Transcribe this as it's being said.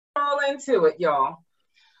Roll into it, y'all.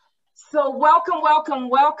 So, welcome, welcome,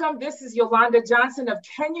 welcome. This is Yolanda Johnson of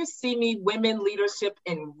Can You See Me Women Leadership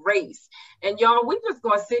and Race. And y'all, we just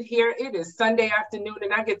going to sit here. It is Sunday afternoon,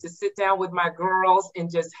 and I get to sit down with my girls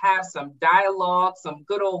and just have some dialogue, some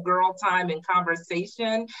good old girl time and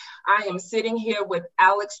conversation. I am sitting here with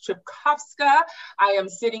Alex Tripkovska. I am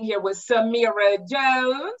sitting here with Samira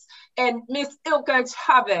Jones and Miss Ilka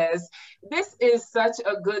Chavez. This is such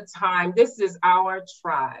a good time. This is our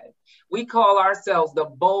tribe. We call ourselves the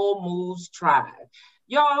Bold Moves Tribe.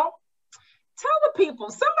 Y'all, tell the people,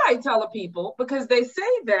 somebody tell the people, because they say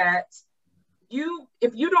that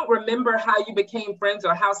if you don't remember how you became friends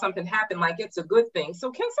or how something happened, like it's a good thing.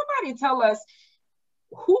 So can somebody tell us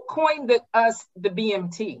who coined us the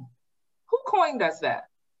BMT? Who coined us that?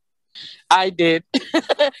 I did.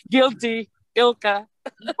 Guilty, Ilka.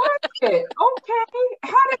 What? Okay.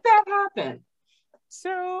 How did that happen?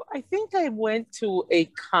 So I think I went to a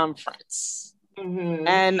conference, Mm-hmm.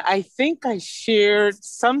 and I think I shared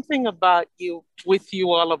something about you with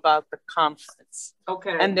you all about the conference.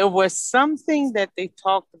 Okay. And there was something that they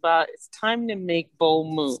talked about. It's time to make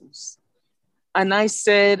bold moves. And I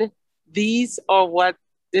said, these are what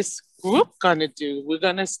this group gonna do. We're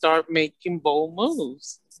gonna start making bold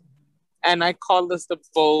moves. And I called us the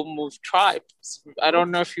Bold Move Tribe. I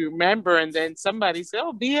don't know if you remember. And then somebody said,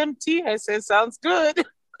 "Oh, BMT." I said, "Sounds good."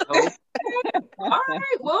 Okay. All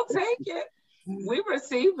right, we'll take it. We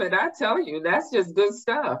receive it. I tell you, that's just good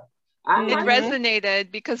stuff. It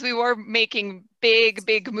resonated because we were making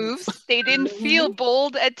big moves. They didn't feel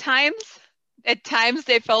bold at times. At times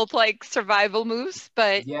they felt like survival moves,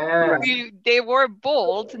 but they were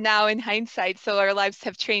bold now in hindsight. So our lives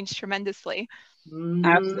have changed tremendously.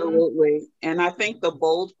 Absolutely. And I think the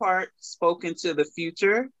bold part spoke into the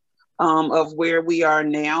future of where we are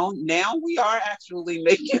now. Now we are actually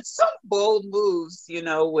making some bold moves,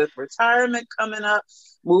 with retirement coming up,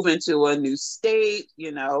 moving to a new state,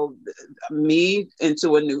 me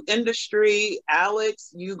into a new industry, Alex,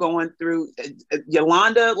 you going through,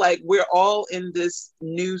 Yolanda, like we're all in this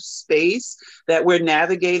new space that we're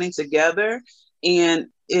navigating together. And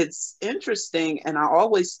it's interesting, and I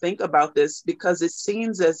always think about this because it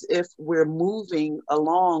seems as if we're moving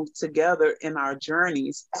along together in our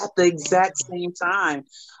journeys at the exact same time.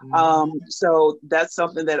 So that's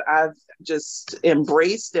something that I've just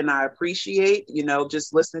embraced and I appreciate,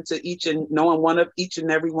 just listening to knowing each and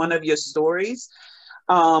every one of your stories.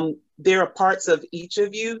 There are parts of each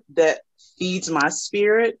of you that feeds my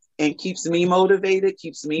spirit and keeps me motivated,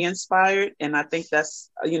 keeps me inspired. And I think that's,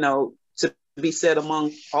 to be said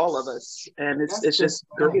among all of us, and it's just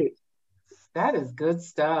great. That is good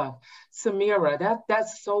stuff. Samira,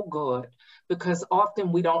 that's so good, because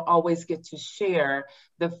often we don't always get to share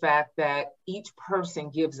the fact that each person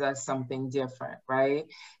gives us something different, right?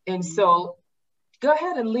 And so go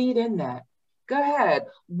ahead and lead in that. Go ahead.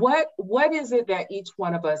 What is it that each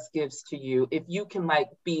one of us gives to you? If you can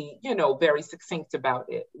be, very succinct about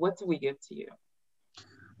it, what do we give to you?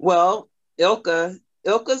 Well,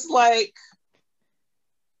 Ilka's like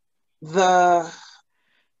the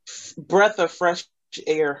breath of fresh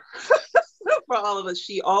air for all of us.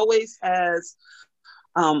 She always has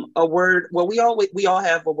a word. Well, we all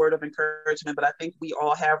have a word of encouragement, but I think we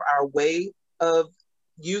all have our way of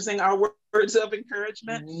using our words of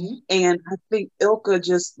encouragement. And I think Ilka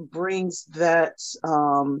just brings that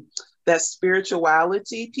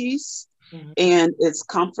spirituality piece, and it's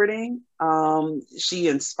comforting. She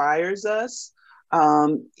inspires us.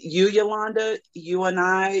 You, Yolanda, you and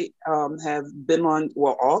I have been on,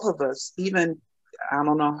 well, all of us, even, I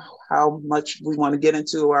don't know how much we want to get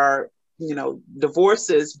into our,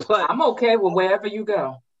 divorces, but I'm okay with wherever you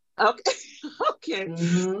go. Okay.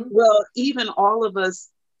 Well, even all of us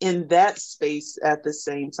in that space at the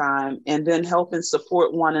same time, and then help and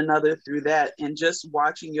support one another through that, and just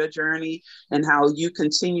watching your journey and how you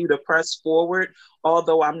continue to press forward.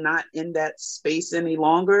 Although I'm not in that space any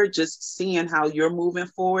longer, just seeing how you're moving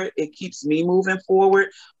forward, it keeps me moving forward.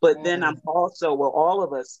 But then I'm also, well, all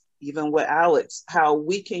of us, even with Alex, how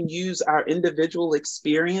we can use our individual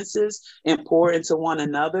experiences and pour into one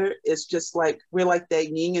another. It's just like, we're like that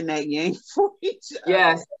yin and that yang for each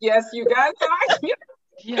other. Yes, you guys are.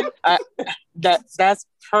 Yeah. That's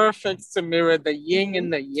perfect, Samira, the yin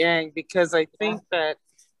and the yang, because I think that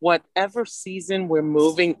whatever season we're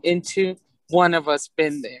moving into, one of us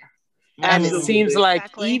been there. And it seems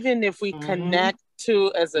like even if we connect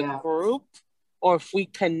as a group, or if we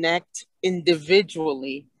connect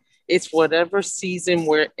individually, it's whatever season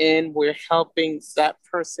we're in, we're helping that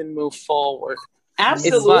person move forward.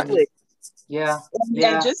 Absolutely. Yeah.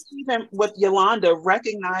 And just even with Yolanda,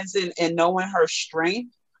 recognizing and knowing her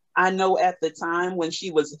strength, I know at the time when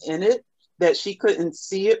she was in it that she couldn't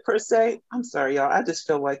see it per se. I'm sorry, y'all. I just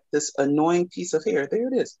feel like this annoying piece of hair. There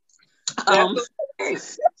it is.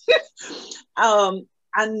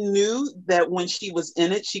 I knew that when she was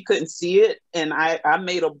in it, she couldn't see it. And I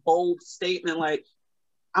made a bold statement like,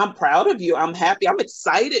 I'm proud of you. I'm happy. I'm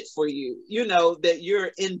excited for you, you know, that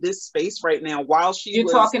you're in this space right now while you're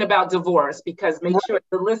talking about divorce, because make sure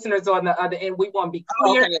the listeners on the other end, we want to be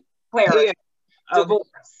clear. Okay. Clear. Yeah. Divorce.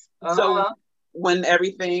 So when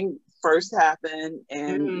everything first happened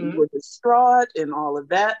and you were distraught and all of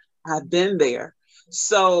that, I've been there.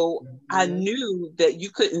 So I knew that you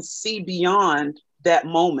couldn't see beyond that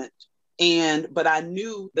moment. But I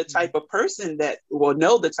knew the type of person that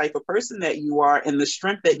you are and the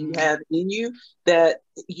strength that you have in you, that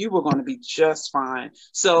you were going to be just fine.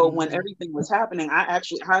 So when everything was happening, I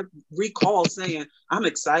recall saying, I'm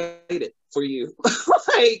excited for you.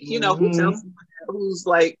 Like, you know, who tells someone who's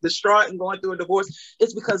like distraught and going through a divorce?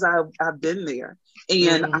 It's because I've been there.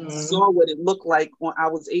 And I saw what it looked like. I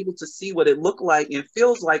was able to see what it looked like and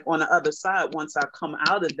feels like on the other side once I come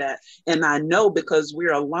out of that. And I know, because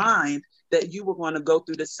we're aligned, that you were going to go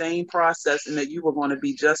through the same process and that you were going to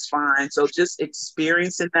be just fine. So just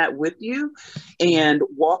experiencing that with you and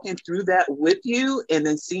walking through that with you and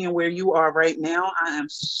then seeing where you are right now, I am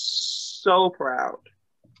so proud.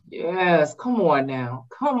 Yes, come on now.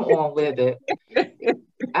 Come on with it.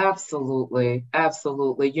 Absolutely.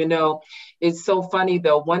 Absolutely. You know, it's so funny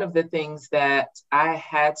though. One of the things that I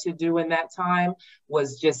had to do in that time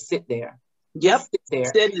was just sit there. Yep. Sit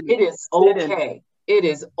there. It is okay. It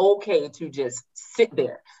is okay to just sit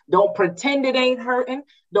there. Don't pretend it ain't hurting.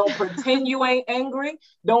 Don't pretend you ain't angry.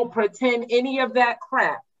 Don't pretend any of that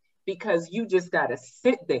crap, because you just got to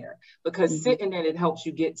sit there, because sitting in it helps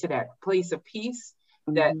you get to that place of peace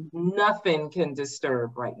that nothing can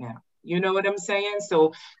disturb right now. You know what I'm saying?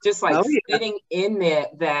 So just like sitting in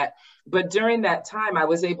that, but during that time, I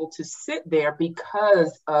was able to sit there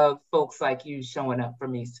because of folks like you showing up for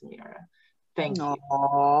me, Samira. Thank you.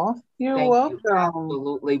 Aww, you're welcome. You.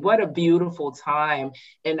 Absolutely. What a beautiful time.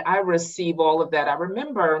 And I receive all of that. I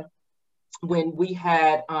remember when we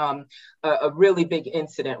had a really big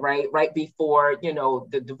incident, right before, you know,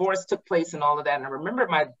 the divorce took place and all of that. And I remember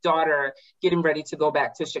my daughter getting ready to go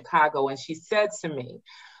back to Chicago. And she said to me,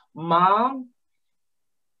 Mom,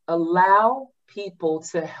 allow people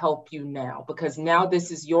to help you now, because now this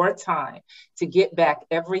is your time to get back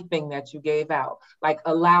everything that you gave out. Like,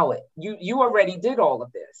 allow it. You already did all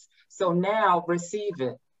of this. So now receive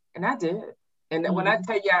it. And I did. And when I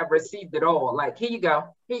tell you I received it all, like, here you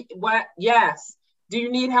go. What? Yes. Do you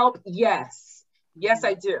need help? Yes. Yes,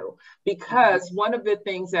 I do. Because one of the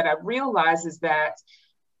things that I realize is that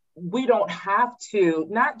we don't have to,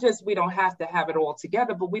 not just we don't have to have it all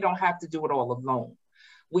together, but we don't have to do it all alone.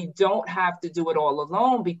 We don't have to do it all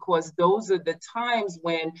alone, because those are the times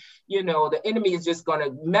when, you know, the enemy is just going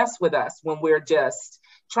to mess with us when we're just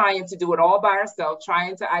trying to do it all by ourselves,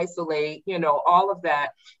 trying to isolate, you know, all of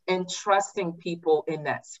that, and trusting people in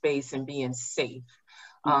that space and being safe.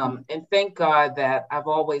 And thank God that I've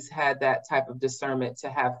always had that type of discernment to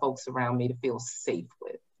have folks around me to feel safe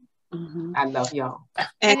with. I love y'all.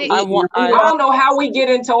 And I don't know how we get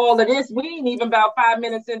into all of this. We ain't even about 5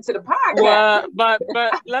 minutes into the podcast. Well, but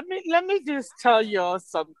let me just tell y'all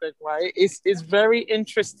something, right? It's very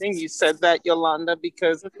interesting you said that, Yolanda,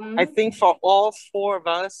 because I think for all four of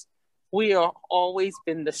us, we have always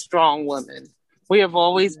been the strong women. We have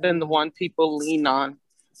always been the one people lean on.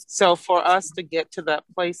 So for us to get to that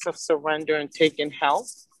place of surrender and taking help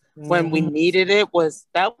when we needed it, was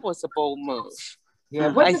a bold move.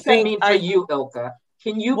 Yeah, what does that mean for you, Ilka?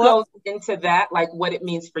 Can you go into that, like what it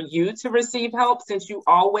means for you to receive help, since you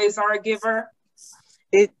always are a giver?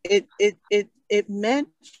 It meant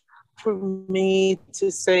for me to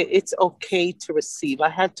say it's okay to receive. I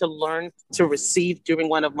had to learn to receive during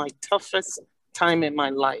one of my toughest time in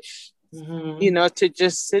my life. You know, to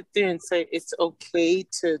just sit there and say it's okay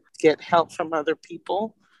to get help from other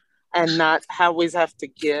people. And not always have to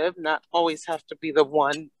give, not always have to be the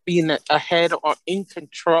one being ahead or in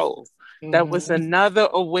control. That was another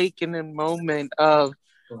awakening moment of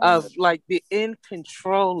like the in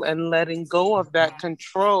control and letting go of that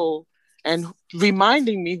control and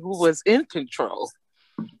reminding me who was in control,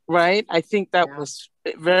 right? I think that was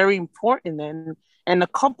very important. And a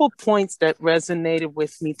couple points that resonated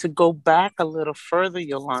with me, to go back a little further,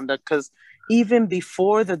 Yolanda, because even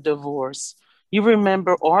before the divorce, you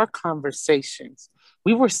remember our conversations.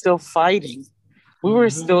 We were still fighting. We were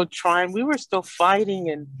still trying. We were still fighting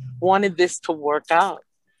and wanted this to work out.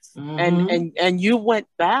 And you went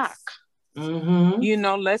back You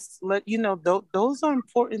know, those are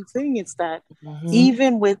important things. It's that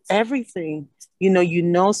even with everything, you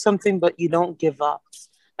know something, but you don't give up.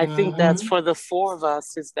 I think that's for the four of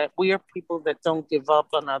us, is that we are people that don't give up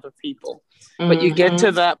on other people. But you get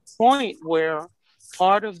to that point where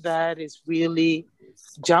part of that is really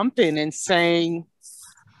jumping and saying,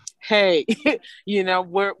 hey,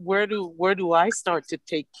 where do I start to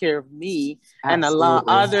take care of me and allow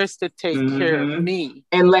others to take care of me,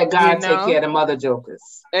 and let God take care of them other jokers.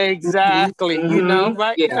 Exactly.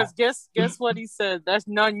 Right? Because guess what he said? That's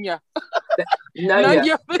Nunya.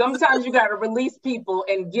 Nunya. Sometimes you got to release people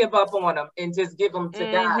and give up on them and just give them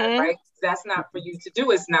to God, right? That's not for you to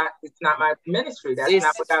do. It's not my ministry. That's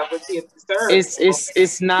not what I was here to serve.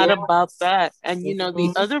 It's not about that. And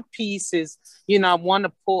the other piece is, I want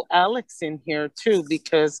to pull Alex in here too,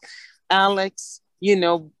 because Alex,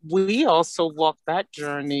 we also walked that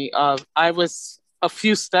journey of, I was a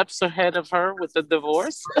few steps ahead of her with the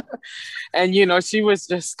divorce. And she was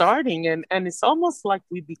just starting, and it's almost like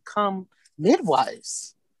we become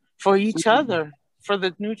midwives for each other, for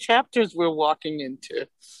the new chapters we're walking into.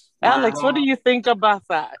 Alex, what do you think about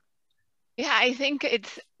that? Yeah, I think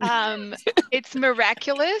it's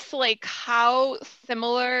miraculous, like how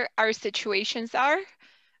similar our situations are,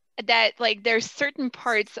 that like there's certain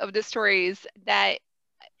parts of the stories that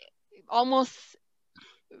almost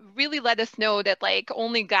really let us know that like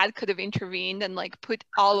only God could have intervened and like put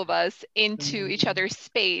all of us into each other's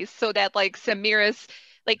space, so that like Samira's,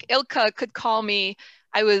 like Ilka could call me.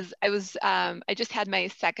 I just had my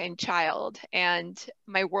second child and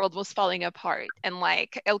my world was falling apart, and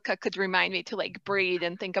like Ilka could remind me to like breathe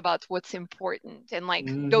and think about what's important, and like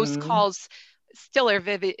those calls still are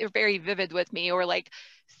very vivid with me. Or like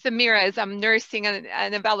Samira, as I'm nursing, and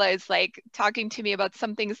Annabella is like talking to me about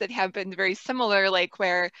some things that have been very similar, like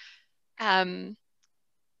where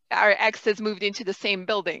our exes moved into the same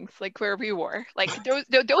buildings, like where we were. Like those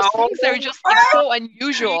things are just like so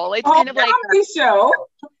unusual. It's kind of like show.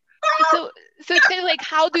 So it's kind of like,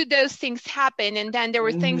 how do those things happen? And then there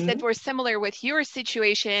were things that were similar with your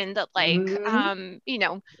situation that like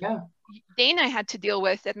Dana had to deal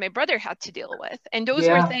with, that my brother had to deal with. And those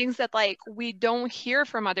were things that like we don't hear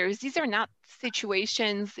from others. These are not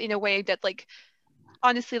situations in a way that like,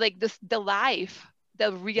 honestly, like the life,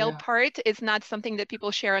 the real part is not something that people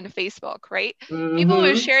share on Facebook, right? People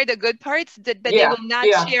will share the good parts, but they will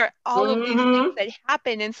not share all of these things that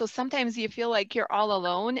happen. And so sometimes you feel like you're all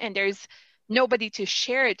alone and there's nobody to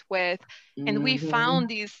share it with. And we found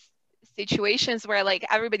these situations where like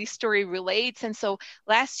everybody's story relates. And so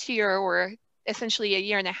last year, or essentially a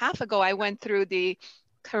year and a half ago, I went through the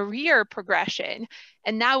career progression,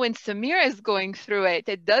 and now when Samira is going through it,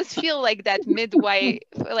 it does feel like that midwife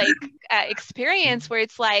experience where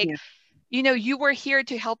it's like, you were here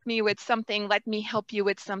to help me with something, let me help you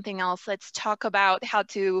with something else. Let's talk about how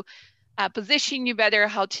to position you better,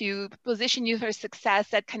 how to position you for success,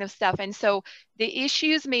 that kind of stuff. And so the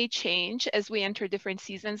issues may change as we enter different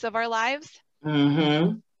seasons of our lives,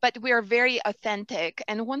 but we are very authentic.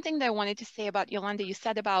 And one thing that I wanted to say about Yolanda, you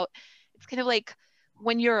said about, it's kind of like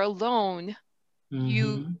when you're alone,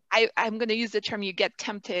 I'm going to use the term, you get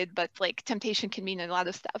tempted, but like temptation can mean a lot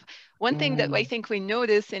of stuff. One thing that I think we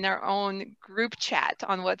notice in our own group chat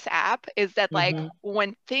on WhatsApp is that like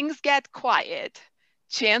when things get quiet,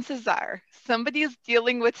 chances are somebody is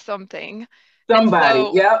dealing with something. Somebody,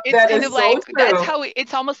 so it's kind of like so that's how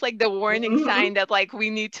it's almost like the warning sign that like we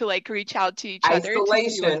need to like reach out to each other.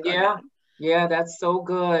 Isolation, yeah, that's so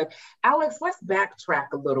good. Alex, let's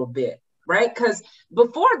backtrack a little bit. Right? Because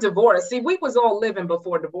before divorce, see, we was all living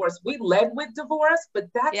before divorce. We led with divorce, but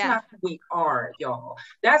that's not who we are, y'all.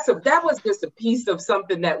 That was just a piece of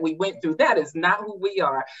something that we went through. That is not who we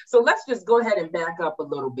are. So let's just go ahead and back up a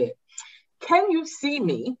little bit. Can you see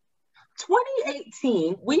me?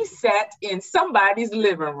 2018, we sat in somebody's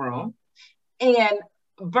living room and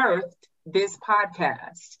birthed this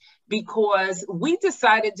podcast because we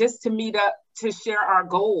decided just to meet up to share our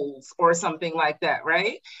goals or something like that,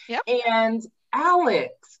 right? Yep. And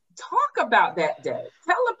Alex, talk about that day.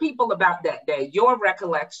 Tell the people about that day, your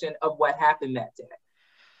recollection of what happened that day.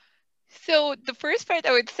 So the first part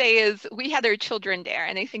I would say is we had our children there.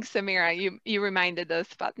 And I think Samira, you reminded us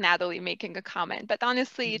about Natalie making a comment. But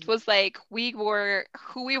honestly, it was like we were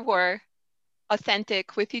who we were,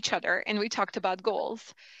 authentic with each other, and we talked about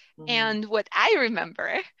goals. And what I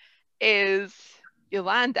remember is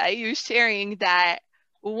Yolanda, you sharing that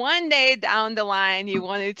one day down the line, you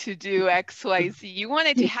wanted to do XYZ. You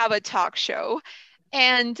wanted to have a talk show.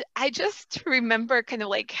 And I just remember kind of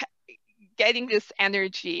like getting this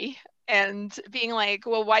energy and being like,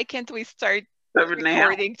 well, why can't we start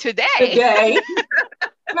recording today.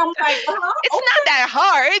 And I'm like, it's not that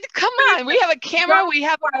hard. Come on, we have a camera. We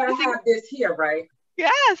have. I have this here, right?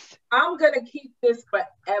 Yes. I'm gonna keep this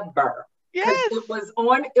forever. Yes. It was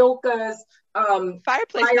on Ilka's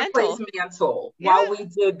fireplace mantle while we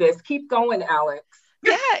did this. Keep going, Alex.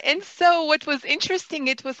 Yeah, and so what was interesting,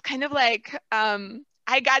 it was kind of like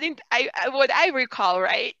what I recall,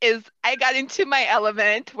 right, is I got into my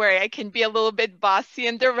element where I can be a little bit bossy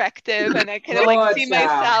and directive, and I kind of like see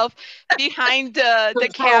myself behind the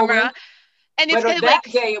camera. And it's kind of that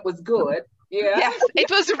day it was good. Yeah. Yes, it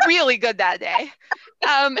was really good that day.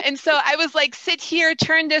 And so I was like, sit here,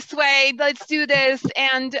 turn this way, let's do this.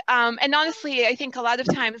 And honestly, I think a lot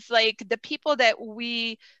of times, like the people that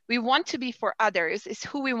we want to be for others is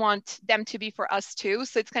who we want them to be for us too.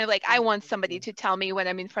 So it's kind of like, I want somebody to tell me when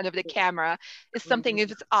I'm in front of the camera if something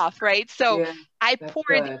is off, right? So I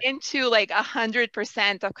poured into like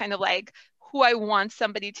 100% of kind of like who I want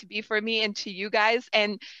somebody to be for me and to you guys.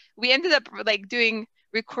 And we ended up like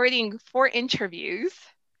recording 4 interviews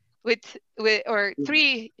with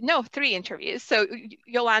three interviews. So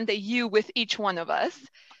Yolanda, you with each one of us.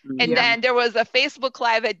 And then there was a Facebook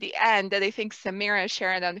Live at the end that I think Samira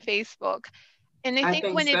shared on Facebook. And I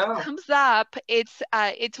think when it comes up, it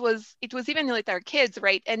was even with our kids,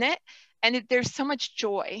 right? And there's so much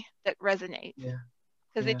joy that resonates.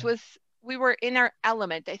 Because we were in our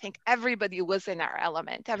element. I think everybody was in our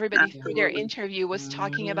element. Everybody through their interview was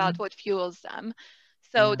talking about what fuels them.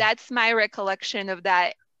 So that's my recollection of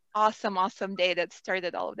that awesome day that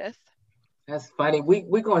started all of this. That's funny.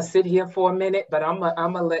 We're going to sit here for a minute, but I'm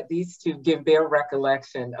gonna let these two give their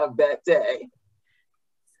recollection of that day.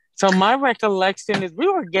 So my recollection is we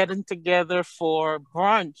were getting together for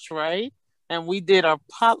brunch, right? And we did our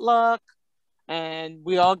potluck, and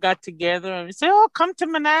we all got together and we said, oh, come to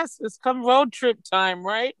Manassas, come road trip time,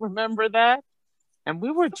 right? Remember that? And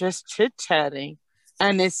we were just chit-chatting.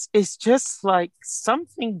 And it's just like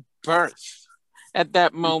something birthed at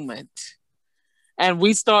that moment. And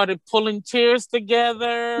we started pulling chairs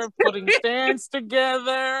together, putting stands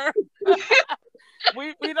together.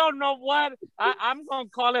 we don't know what. I'm going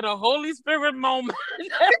to call it a Holy Spirit moment.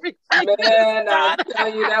 Man, I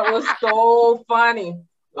tell you, that was so funny.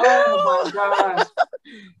 Oh my gosh.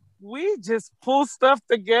 We just pulled stuff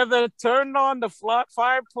together, turned on the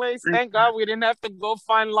fireplace. Thank God we didn't have to go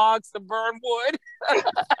find logs to burn wood.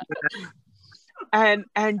 and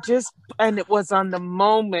it was on the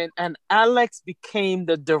moment, and Alex became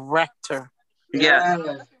the director.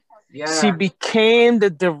 Yes. She became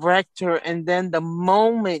the director, and then the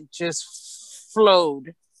moment just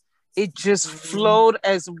flowed. It just flowed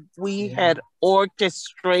as we had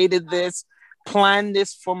orchestrated this, planned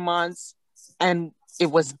this for months, and it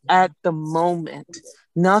was at the moment.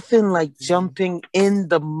 Nothing like jumping in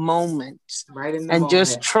the moment,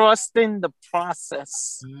 just trusting the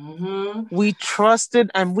process. We trusted,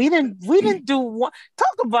 and we didn't do one.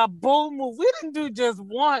 Talk about bold move. We didn't do just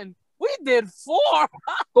one. We did 4.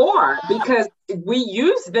 4, because we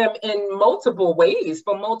use them in multiple ways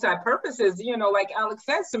for multi-purposes. You know, like Alex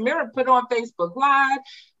said, Samira put on Facebook Live.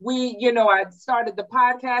 I started the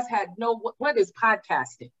podcast, what is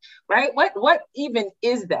podcasting, right? What even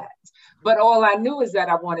is that? But all I knew is that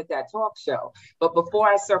I wanted that talk show. But before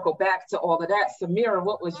I circle back to all of that, Samira,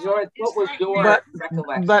 what was your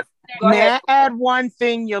recollection? But may I add one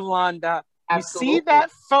thing, Yolanda? Absolutely. You see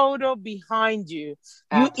that photo behind you.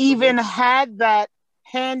 Absolutely. You even had that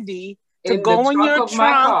handy to go in your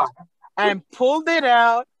trunk and pulled it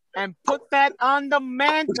out and put that on the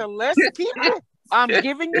mantle. Let's keep it. I'm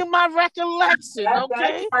giving you my recollection,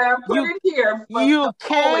 okay? You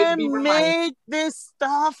can make this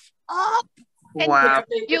stuff up. Wow.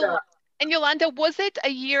 And Yolanda, was it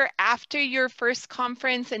a year after your first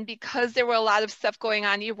conference, and because there were a lot of stuff going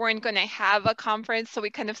on, you weren't going to have a conference, so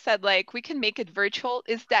we kind of said, like, we can make it virtual?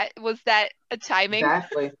 Was that a timing?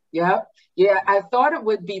 Exactly. Yeah. I thought it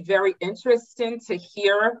would be very interesting to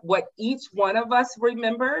hear what each one of us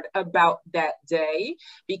remembered about that day,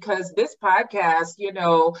 because this podcast,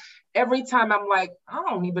 every time I'm like, I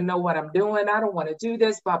don't even know what I'm doing. I don't want to do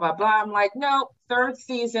this, blah, blah, blah. I'm like, no, 3rd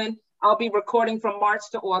season. I'll be recording from March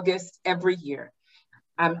to August every year.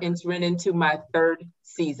 I'm entering into my 3rd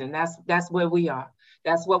season. That's where we are.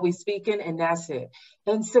 That's what we're speaking, and that's it.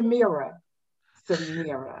 And Samira,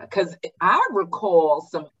 because I recall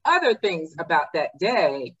some other things about that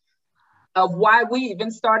day of why we even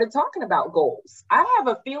started talking about goals. I have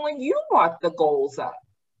a feeling you brought the goals up.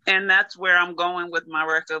 And that's where I'm going with my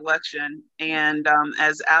recollection. And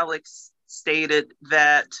as Alex stated,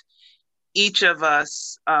 that each of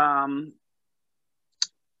us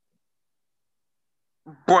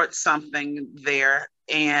brought something there,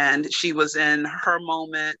 and she was in her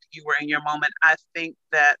moment, you were in your moment. I think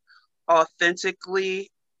that authentically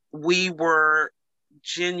we were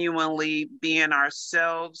genuinely being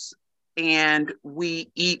ourselves, and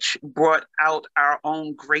we each brought out our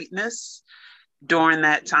own greatness during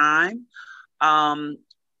that time,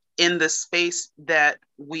 in the space that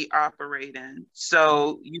we operate in.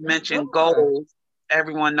 So you mentioned goals.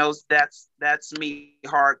 Everyone knows that's me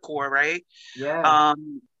hardcore, right? Yeah.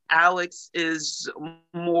 Alex is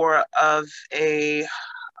more of a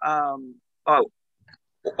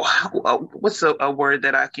what's a word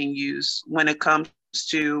that I can use when it comes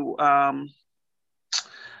to kind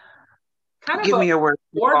give of me a word.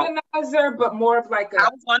 Organizer, but more of like I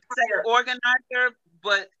was going to say organizer,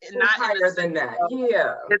 but not higher than that.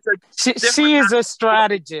 Yeah. She is a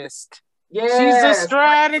strategist. Yes. She's a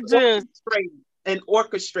strategist. An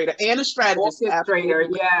orchestrator and a strategist. Orchestrator,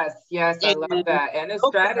 yes, I love that. And a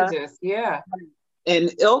strategist, yeah.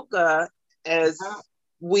 And Ilka, as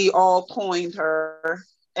we all coined her,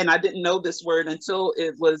 and I didn't know this word until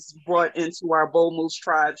it was brought into our Bold Moves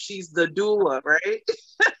tribe. She's the doula, right?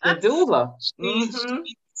 The doula. She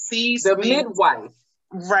sees the midwife.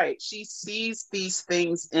 Right. She sees these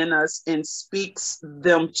things in us and speaks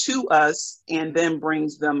them to us and then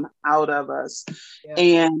brings them out of us. Yeah.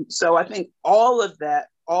 And so I think all of that,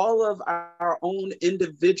 all of our own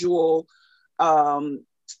individual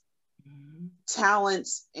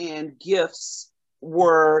talents and gifts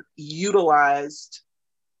were utilized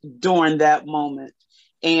during that moment.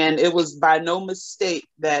 And it was by no mistake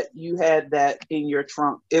that you had that in your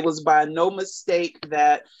trunk. It was by no mistake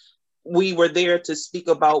that we were there to speak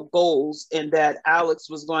about goals, and that Alex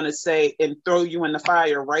was going to say and throw you in the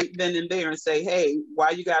fire right then and there and say, hey, why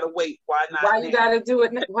you got to wait? Why not? Why you got to do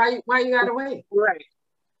it? Why you got to wait? Right.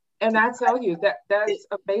 And I tell you, that's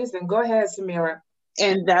amazing. Go ahead, Samira.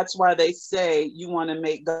 And that's why they say you want to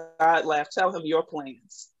make God laugh. Tell him your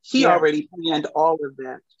plans. He already planned all of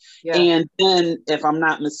that. Yeah. And then, if I'm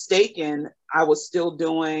not mistaken, I was still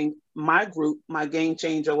doing my group, my Game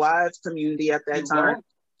Changer Lives community at that time. Right.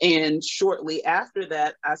 And shortly after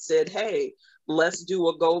that, I said, hey, let's do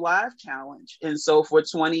a go live challenge. And so for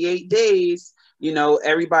 28 days,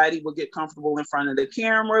 everybody would get comfortable in front of the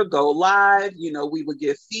camera, go live, we would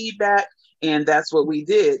give feedback. And that's what we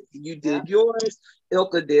did. You did yours,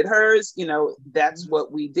 Ilka did hers, that's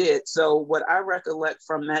what we did. So what I recollect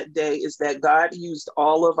from that day is that God used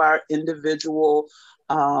all of our individual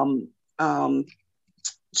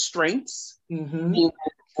strengths, and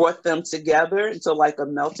brought them together into like a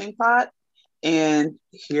melting pot. And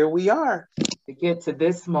here we are. To get to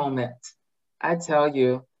this moment, I tell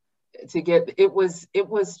you, it was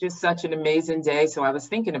just such an amazing day. So I was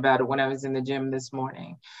thinking about it when I was in the gym this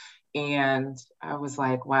morning. And I was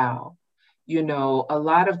like, wow, a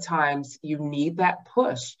lot of times you need that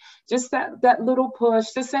push, just that little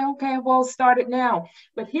push to say, okay, well, start it now.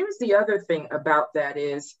 But here's the other thing about that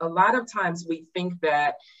is a lot of times we think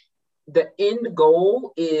that the end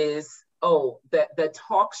goal is, that the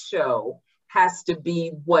talk show has to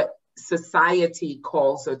be what society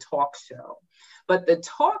calls a talk show. But the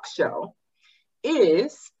talk show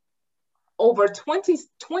is over 20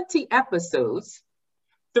 episodes,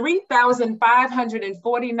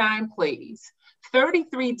 3,549 plays,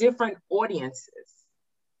 33 different audiences.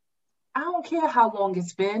 I don't care how long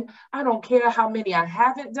it's been. I don't care how many I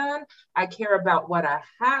haven't done. I care about what I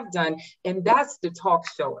have done. And that's the talk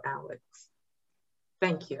show, Alex.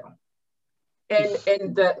 Thank you.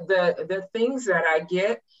 And the things that I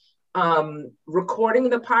get recording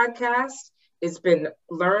the podcast, it's been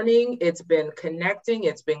learning, it's been connecting,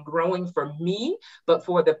 it's been growing for me. But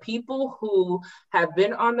for the people who have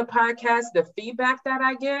been on the podcast, the feedback that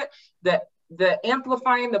I get, the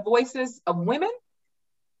amplifying the voices of women,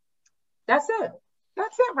 that's it.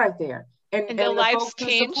 That's it right there. And the lives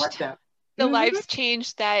changed. The lives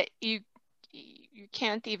changed that you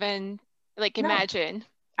can't even imagine.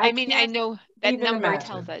 I know that number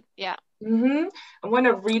tells it. Yeah. I want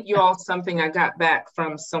to read you all something I got back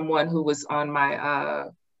from someone who was on my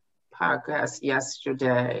podcast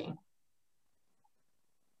yesterday.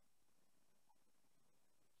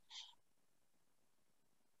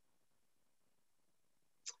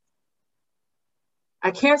 I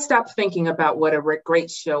can't stop thinking about what a great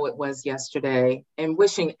show it was yesterday and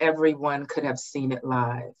wishing everyone could have seen it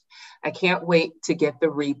live. I can't wait to get the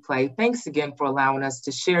replay. Thanks again for allowing us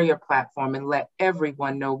to share your platform and let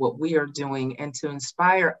everyone know what we are doing and to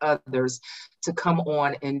inspire others to come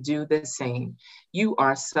on and do the same. You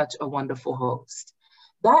are such a wonderful host.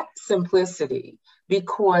 that simplicity,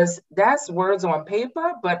 because that's words on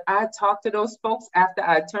paper, but I talked to those folks after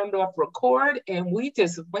I turned off record, and we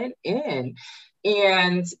just went in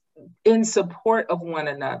and in support of one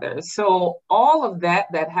another. So all of that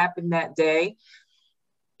happened that day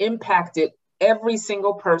impacted every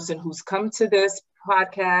single person who's come to this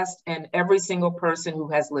podcast and every single person who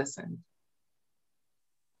has listened.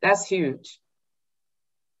 That's huge.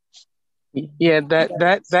 Yeah,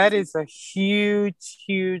 that is a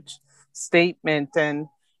huge statement. And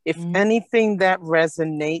if anything that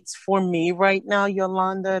resonates for me right now,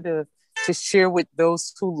 Yolanda, to share with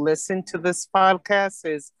those who listen to this podcast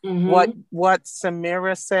is what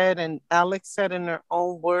Samira said and Alex said in her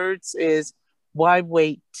own words is, why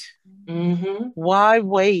wait? Why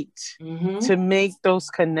wait to make those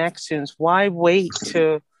connections? Why wait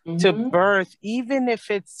to birth, even if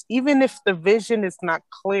the vision is not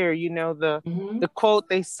clear? You know, the quote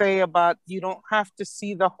they say about, you don't have to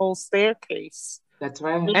see the whole staircase. That's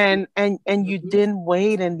right. And you didn't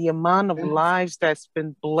wait, and the amount of lives that's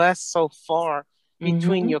been blessed so far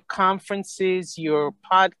between your conferences, your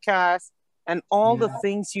podcast, and all the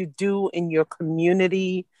things you do in your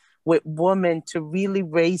community with women to really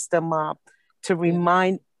raise them up, to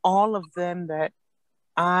remind all of them that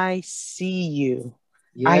I see you.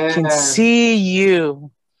 I can see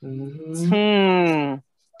you.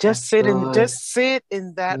 Just sit in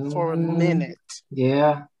that for a minute.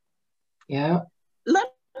 Yeah.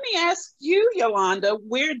 Let me ask you, Yolanda,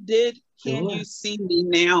 where did Can You See Me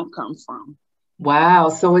Now come from? Wow.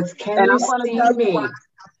 So it's Can You See Me?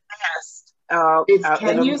 It's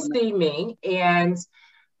Can You See Me? And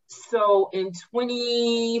so in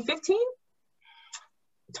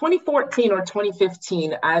 2014 or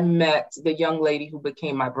 2015, I met the young lady who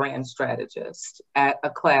became my brand strategist at a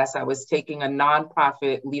class. I was taking a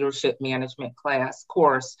nonprofit leadership management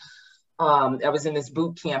course. I was in this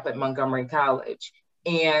boot camp at Montgomery College,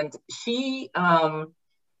 and she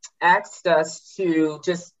asked us to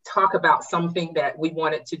just talk about something that we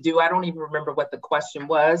wanted to do. I don't even remember what the question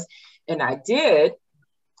was, and I did.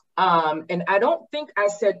 And I don't think I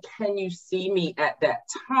said, "Can you see me?" at that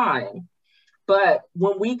time. But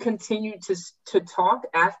when we continued to talk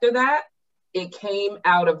after that, it came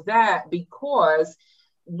out of that, because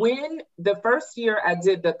when the first year I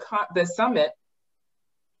did the summit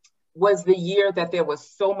was the year that there was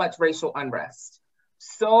so much racial unrest,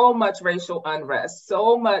 so much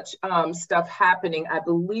stuff happening. I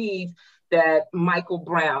believe that Michael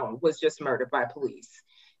Brown was just murdered by police.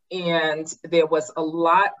 And there was a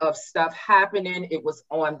lot of stuff happening. It was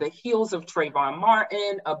on the heels of Trayvon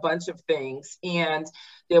Martin, a bunch of things. And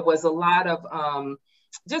there was a lot of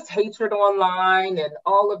just hatred online and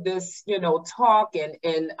all of this, talk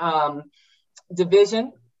and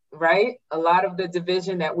division, right? A lot of the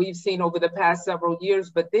division that we've seen over the past several years.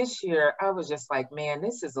 But this year, I was just like, man,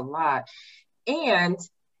 this is a lot. And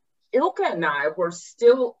Ilka and I were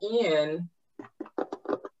still in,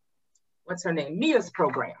 what's her name? Mia's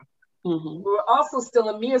program. We were also still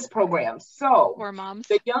in Mia's program. So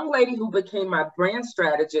the young lady who became my brand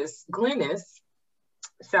strategist, Glennis,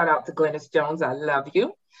 shout out to Glennis Jones, I love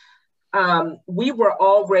you. We were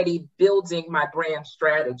already building my brand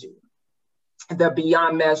strategy, the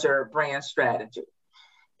Beyond Measure brand strategy.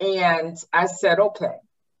 And I said, okay,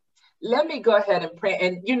 let me go ahead and pray.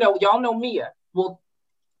 And y'all know Mia. Well,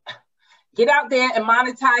 get out there and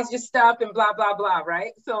monetize your stuff and blah, blah, blah,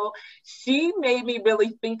 right? So she made me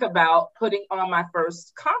really think about putting on my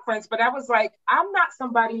first conference, but I was like, I'm not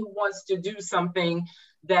somebody who wants to do something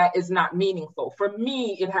that is not meaningful. For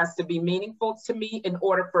me, it has to be meaningful to me in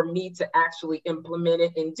order for me to actually implement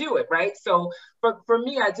it and do it, right? So for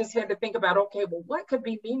me, I just had to think about, okay, well, what could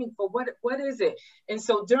be meaningful? What is it? And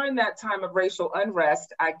so during that time of racial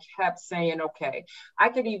unrest, I kept saying, okay, I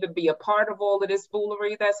could either be a part of all of this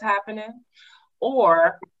foolery that's happening,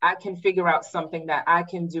 or I can figure out something that I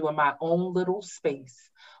can do in my own little space.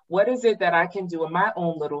 What is it that I can do in my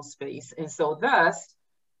own little space? And so thus,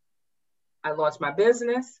 I launched my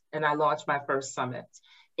business and I launched my first summit.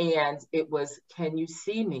 And it was, Can You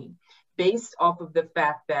See Me? Based off of the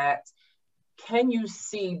fact that, can you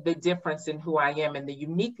see the difference in who I am and the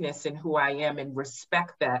uniqueness in who I am, and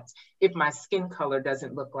respect that if my skin color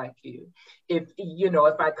doesn't look like you? If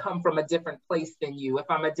I come from a different place than you, if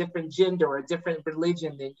I'm a different gender or a different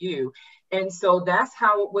religion than you. And so that's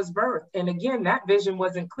how it was birthed. And again, that vision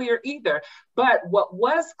wasn't clear either. But what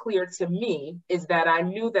was clear to me is that I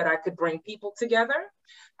knew that I could bring people together.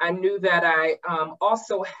 I knew that I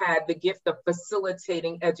also had the gift of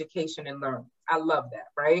facilitating education and learning. I love that,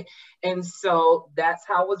 right? And so that's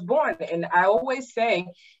how it was born. And I always say,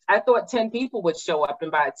 I thought 10 people would show up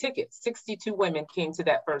and buy a ticket. 62 women came to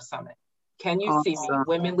that first summit. Can you see me?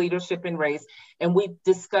 Women, leadership, and race. And we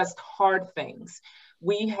discussed hard things.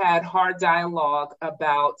 We had hard dialogue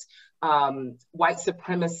about white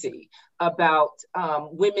supremacy, about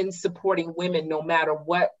women supporting women no matter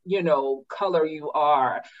what, color you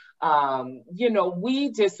are.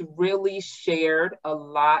 We just really shared a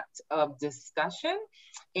lot of discussion,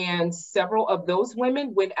 and several of those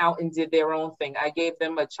women went out and did their own thing. I gave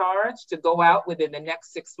them a charge to go out within the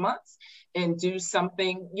next 6 months and do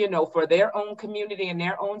something, for their own community and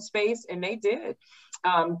their own space, and they did.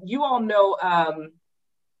 You all know,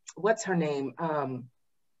 what's her name?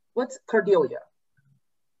 What's Cordelia?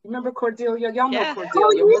 Remember Cordelia? Y'all know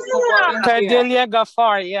Cordelia. Cordelia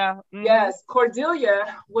Gaffar, yeah. Mm-hmm. Yes, Cordelia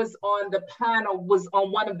was on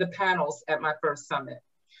one of the panels at my first summit.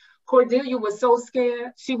 Cordelia was so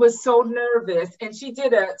scared. She was so nervous. And she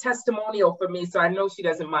did a testimonial for me, so I know she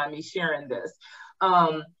doesn't mind me sharing this.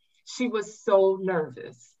 She was so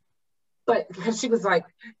nervous. But she was like,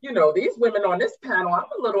 these women on this panel, I'm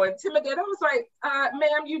a little intimidated. I was like,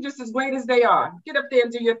 ma'am, you just as great as they are. Get up there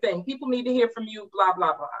and do your thing. People need to hear from you, blah,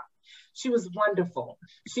 blah, blah. She was wonderful.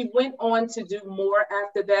 She went on to do more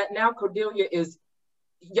after that. Now Cordelia is,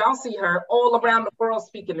 y'all see her all around the world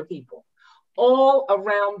speaking to people, all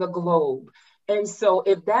around the globe. And so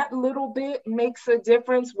if that little bit makes a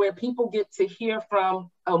difference where people get to hear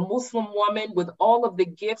from a Muslim woman with all of the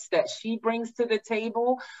gifts that she brings to the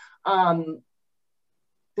table, then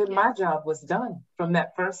my job was done from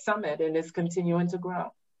that first summit, and it's continuing to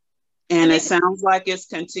grow. And it sounds like it's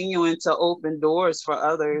continuing to open doors for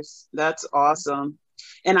others. That's awesome.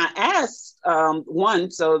 And I asked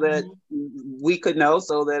one so that we could know,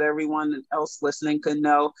 so that everyone else listening could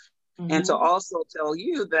know, and to also tell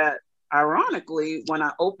you that, ironically, when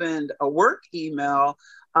I opened a work email,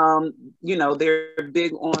 they're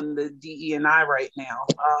big on the DE&I right now,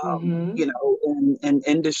 in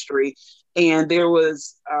industry. And there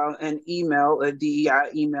was an email, a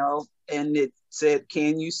DEI email, and it said,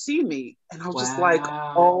 "Can you see me?" And I was just like,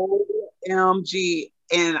 OMG.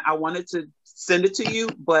 And I wanted to send it to you,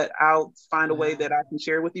 but I'll find a way that I can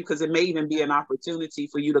share with you, because it may even be an opportunity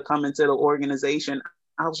for you to come into the organization.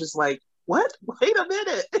 I was just like, what? Wait a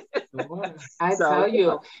minute. I tell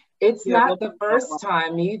you, it's not the first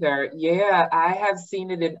time either. Yeah, I have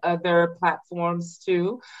seen it in other platforms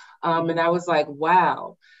too. And I was like,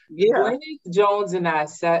 wow. Gwyneth Jones and I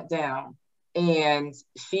sat down, and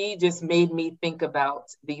she just made me think about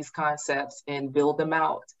these concepts and build them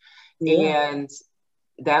out. And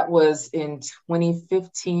that was in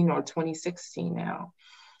 2015 or 2016 now.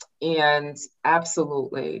 And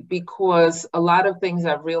absolutely, because a lot of things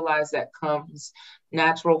I've realized that comes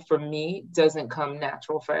natural for me doesn't come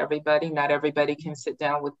natural for everybody. Not everybody can sit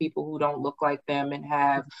down with people who don't look like them and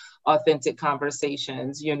have authentic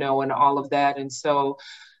conversations, and all of that. And so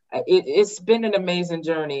it's been an amazing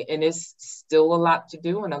journey, and it's still a lot to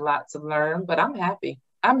do and a lot to learn, but I'm happy.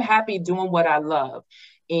 I'm happy doing what I love.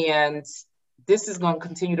 And this is going to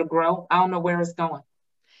continue to grow. I don't know where it's going.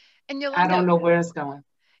 And Yolanda, I don't know where it's going.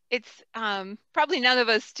 It's probably none of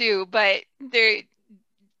us do, but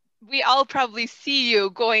we all probably see you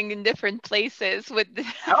going in different places with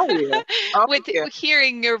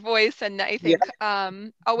hearing your voice, and I think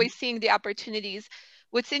always seeing the opportunities.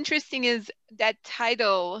 What's interesting is that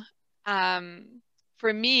title,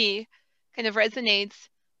 for me, kind of resonates.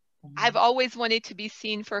 I've always wanted to be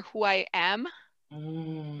seen for who I am,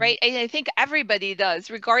 right? And I think everybody does,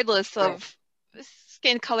 regardless of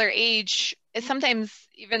skin color, age. Sometimes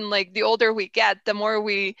even like the older we get, the more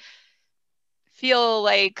we feel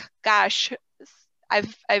like, gosh, I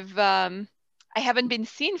haven't been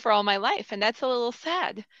seen for all my life, and that's a little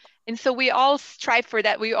sad. And so we all strive for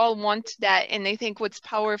that. We all want that. And I think what's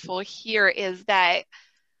powerful here is that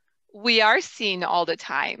we are seen all the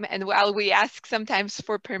time. And while we ask sometimes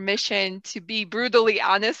for permission to be brutally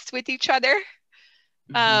honest with each other,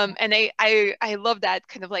 and I love that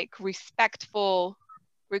kind of like respectful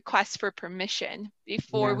request for permission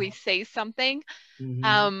before we say something.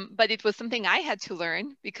 But it was something I had to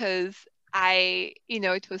learn, because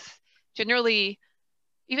it was generally,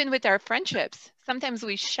 even with our friendships, sometimes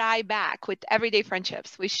we shy back with everyday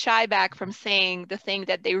friendships. We shy back from saying the thing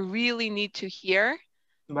that they really need to hear,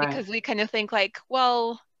 because we kind of think like,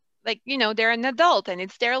 well, like, they're an adult and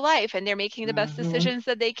it's their life and they're making the best decisions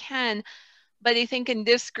that they can. But I think in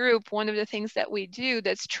this group, one of the things that we do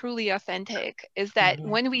that's truly authentic is that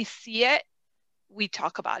when we see it, we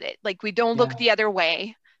talk about it. Like, we don't look the other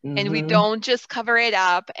way, and we don't just cover it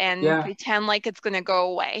up and pretend like it's going to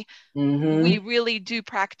go away. We really do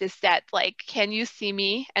practice that. Like, can you see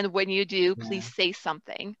me? And when you do, please say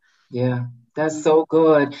something. Yeah, that's so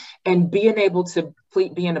good. And being able to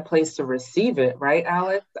be in a place to receive it, right,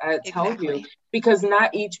 Alex? I tell you, because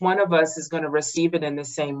not each one of us is going to receive it in the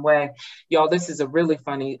same way. Y'all, this is a really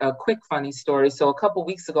quick funny story. So a couple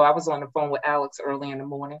weeks ago, I was on the phone with Alex early in the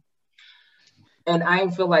morning, and I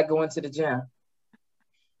didn't feel like going to the gym.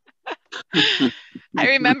 I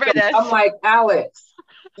remember this. I'm like, Alex,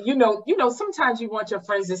 you know, sometimes you want your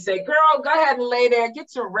friends to say, girl, go ahead and lay there,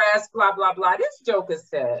 get your rest, blah, blah, blah. This joker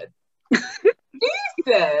said, he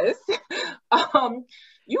says,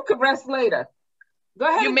 you could rest later. Go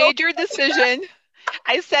ahead. You made your decision.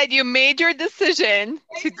 I said you made your decision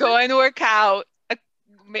to go and work out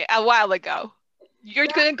a while ago. You're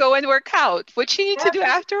going to go and work out. What you need to do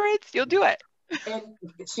afterwards, you'll do it. And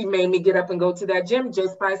she made me get up and go to that gym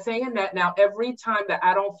just by saying that. Now, every time that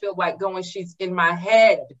I don't feel like going, she's in my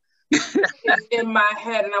head. It's in my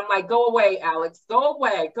head. And I'm like, go away, Alex. Go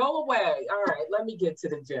away. Go away. All right, let me get to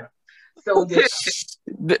the gym. So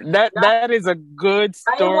that is a good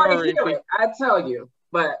story. I didn't want to hear it, I tell you.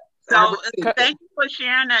 But so thank you for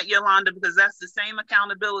sharing that, Yolanda, because that's the same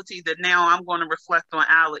accountability that now I'm going to reflect on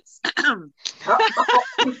Alex.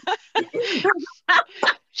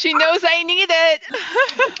 She knows I need it.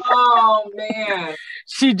 Oh, man.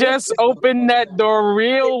 She just opened that door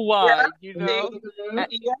real wide, you know.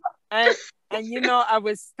 And you know, I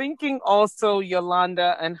was thinking also,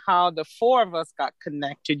 Yolanda, and how the four of us got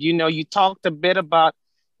connected. You know, you talked a bit about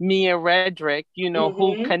Mia Redrick, you know,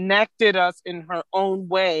 who connected us in her own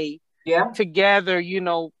way together, you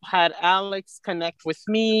know, had Alex connect with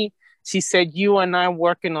me. She said, you and I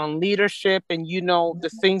working on leadership and, you know, the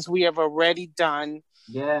things we have already done.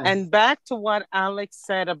 Yes. And back to what Alex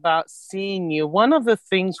said about seeing you, one of the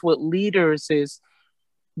things with leaders is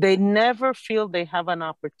they never feel they have an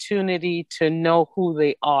opportunity to know who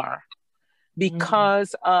they are.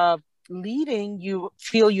 Because of leading, you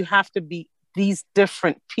feel you have to be these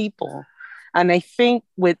different people. And I think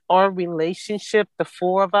with our relationship, the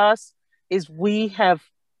four of us, is we have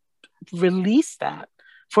released that.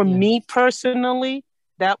 For me personally,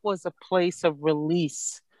 that was a place of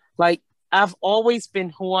release. Like, I've always been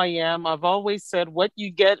who I am. I've always said, what you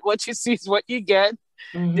get, what you see is what you get.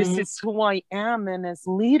 This is who I am. And as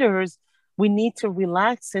leaders, we need to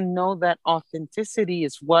relax and know that authenticity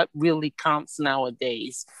is what really counts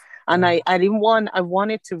nowadays. And I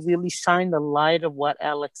wanted to really shine the light of what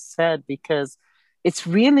Alex said, because it's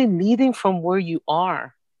really leading from where you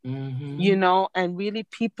are, you know, and really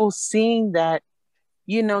people seeing that,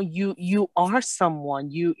 you know, you are someone,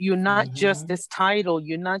 you're not just this title,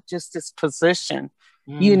 you're not just this position.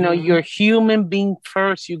 You know, you're a human being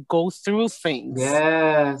first. You go through things.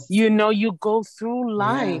 Yes. You know, you go through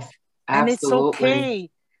life. Yes, and it's okay.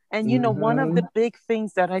 And, you know, one of the big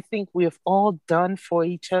things that I think we have all done for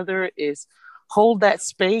each other is hold that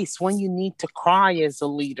space when you need to cry as a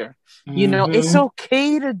leader. You know, it's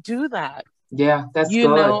okay to do that. Yeah, that's you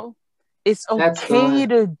good. know, it's okay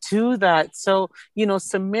to do that. So, you know,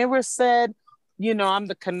 Samira said, you know, I'm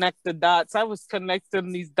the connected dots. I was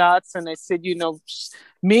connecting these dots and I said, you know,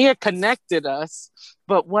 Mia connected us.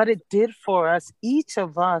 But what it did for us, each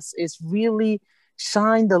of us, is really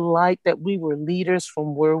shine the light that we were leaders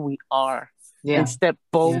from where we are and step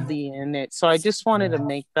boldly in it. So I just wanted to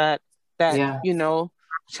make that you know,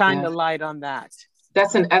 shine the light on that.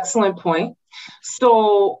 That's an excellent point.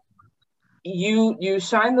 So you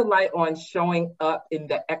shine the light on showing up in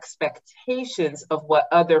the expectations of what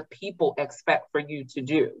other people expect for you to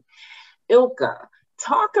do. Ilka,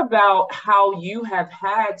 talk about how you have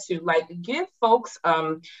had to give folks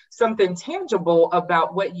something tangible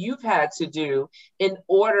about what you've had to do in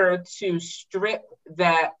order to strip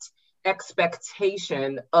that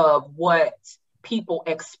expectation of what people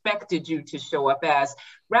expected you to show up as,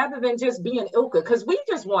 rather than just being Ilka, because we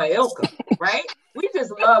just want Ilka, right? We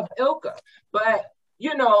just love Ilka. But,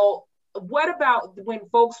 you know, what about when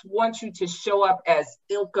folks want you to show up as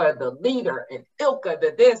Ilka the leader and Ilka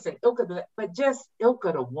the this and Ilka the, but just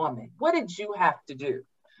Ilka the woman? What did you have to do?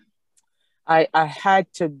 I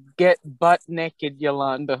had to get butt naked,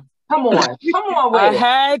 Yolanda. Come on with I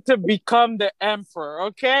had to become the emperor,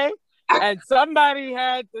 okay? And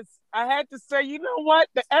I had to say, you know what?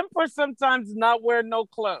 The emperor sometimes not wear no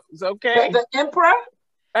clothes, okay? The emperor?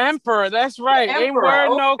 Emperor, that's right. Ain't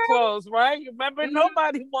wearing no clothes, right? You remember,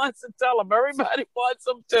 nobody wants to tell him. Everybody wants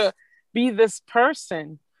him to be this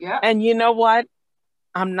person. Yeah. And you know what?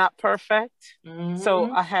 I'm not perfect.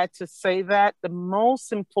 So I had to say that. The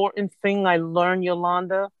most important thing I learned,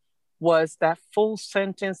 Yolanda, was that full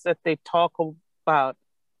sentence that they talk about,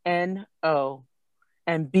 N-O,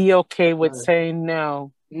 and be okay with saying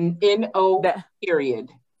no. N-O, period.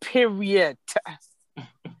 Period.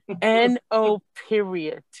 N-O,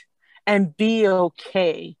 period. And be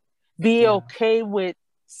okay. Be okay with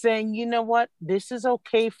saying, you know what? This is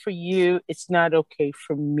okay for you. It's not okay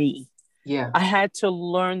for me. Yeah. I had to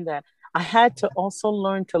learn that. I had to also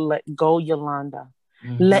learn to let go, Yolanda.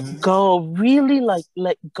 Let go, really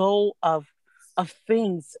let go of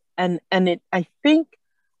things. And I think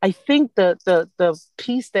the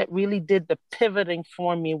piece that really did the pivoting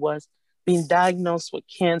for me was being diagnosed with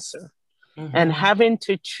cancer and having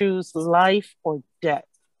to choose life or death.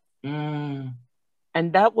 And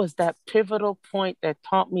that was that pivotal point that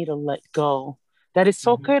taught me to let go. That it's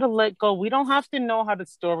okay to let go. We don't have to know how the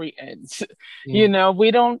story ends. You know,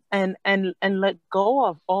 we don't, and let go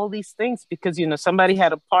of all these things because, you know, somebody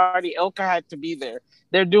had a party, Ilka had to be there.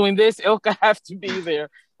 They're doing this, Ilka have to be there.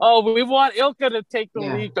 Oh, we want Ilka to take the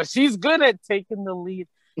lead because she's good at taking the lead.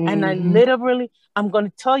 And I literally, I'm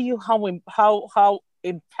going to tell you how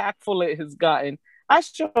impactful it has gotten. I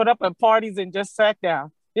showed up at parties and just sat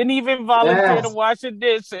down. Didn't even volunteer to wash the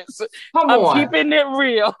dishes. I'm keeping it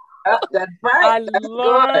real. That's right. I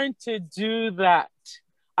learned to do that.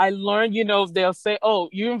 I learned, you know, they'll say, oh,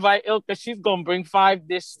 you invite Ilka, she's going to bring 5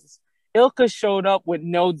 dishes. Ilka showed up with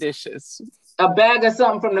no dishes. A bag of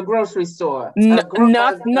something from the grocery store. Not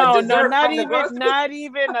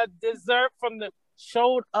even a dessert from the,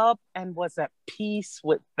 showed up and was at peace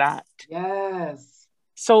with that. Yes.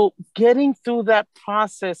 So getting through that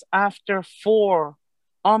process after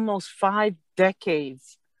almost 5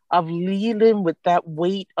 decades of leading with that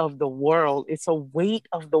weight of the world. It's a weight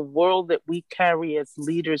of the world that we carry as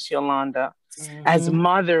leaders, Yolanda, as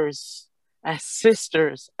mothers, as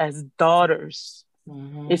sisters, as daughters.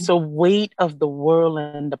 It's a weight of the world,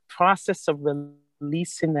 and the process of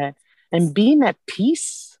releasing that and being at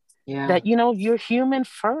peace that, you know, you're human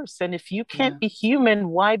first. And if you can't be human,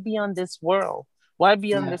 why be on this world? Why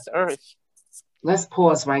be on this earth? Let's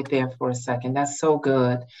pause right there for a second. That's so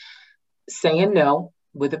good. Saying no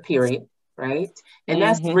with a period, right? And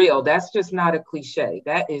that's real. That's just not a cliche.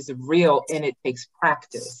 That is real, and it takes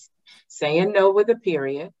practice. Saying no with a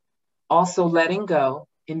period, also letting go,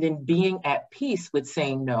 and then being at peace with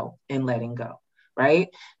saying no and letting go, right?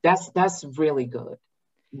 That's really good.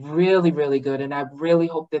 Really, really good. And I really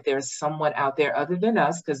hope that there's someone out there other than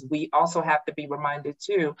us, because we also have to be reminded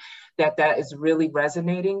too, that is really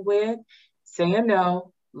resonating with saying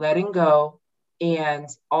no, letting go, and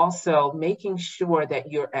also making sure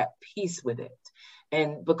that you're at peace with it.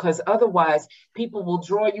 And because otherwise people will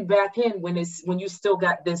draw you back in when you still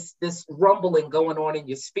got this rumbling going on in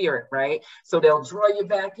your spirit, right? So they'll draw you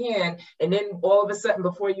back in, and then all of a sudden,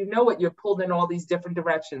 before you know it, you're pulled in all these different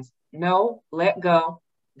directions. No, let go,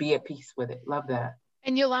 be at peace with it. Love that.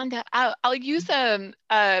 And Yolanda, I'll use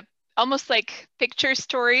almost like picture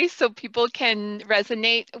story so people can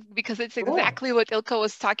resonate, because it's exactly what Ilka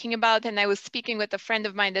was talking about. And I was speaking with a friend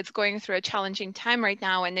of mine that's going through a challenging time right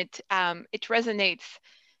now, and it resonates.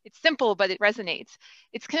 It's simple, but it resonates.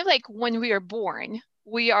 It's kind of like when we are born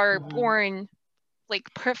born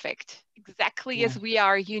like perfect, exactly as we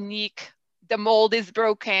are, unique. The mold is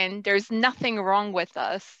broken. There's nothing wrong with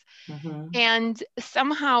us. And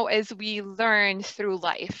somehow, as we learn through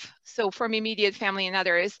life, so from immediate family and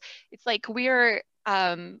others, it's like we're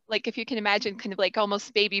like, if you can imagine, kind of like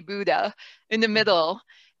almost baby Buddha in the middle.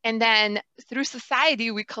 And then through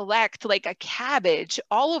society, we collect like a cabbage,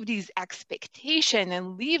 all of these expectation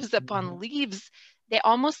and leaves upon leaves. They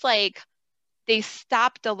almost like they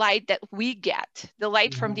stop the light that we get, the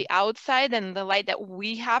light from the outside and the light that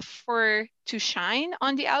we have to shine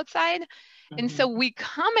on the outside. And so we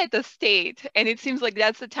come at the state, and it seems like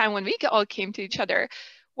that's the time when we all came to each other,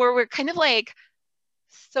 where we're kind of like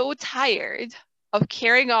so tired of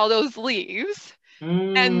carrying all those leaves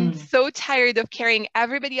and so tired of carrying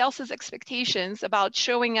everybody else's expectations about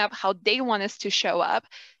showing up how they want us to show up.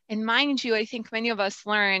 And mind you, I think many of us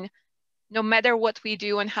learn, no matter what we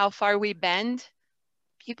do and how far we bend,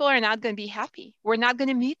 people are not going to be happy. We're not going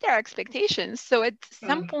to meet their expectations. So at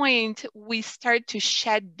some point, we start to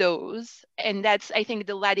shed those. And that's, I think,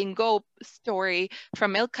 the letting go story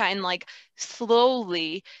from Ilka, and like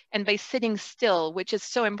slowly, and by sitting still, which is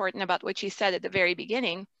so important about what she said at the very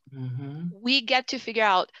beginning, we get to figure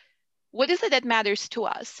out what is it that matters to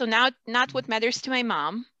us. So now, not what matters to my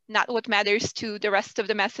mom, not what matters to the rest of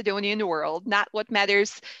the Macedonian world, not what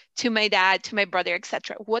matters to my dad, to my brother,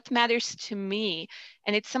 etc. What matters to me?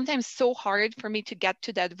 And it's sometimes so hard for me to get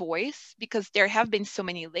to that voice because there have been so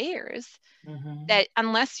many layers that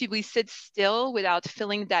unless we sit still without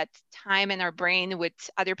filling that time in our brain with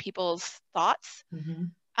other people's thoughts,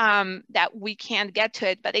 that we can't get to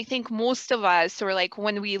it. But I think most of us, or like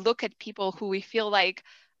when we look at people who we feel like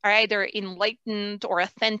are either enlightened or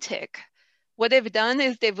authentic, what they've done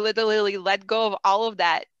is they've literally let go of all of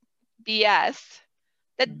that BS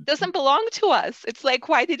that doesn't belong to us. It's like,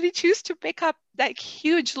 why did we choose to pick up that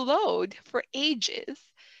huge load for ages?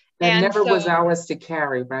 That never was ours to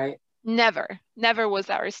carry, right? Never was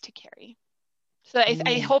ours to carry. So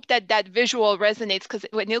I hope that that visual resonates, because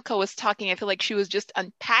when Ilka was talking, I feel like she was just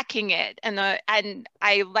unpacking it. And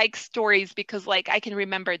I like stories because like I can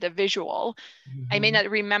remember the visual. I may not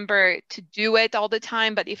remember to do it all the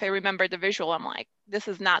time, but if I remember the visual, I'm like, this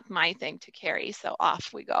is not my thing to carry. So off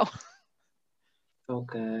we go. So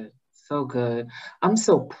good. So good. I'm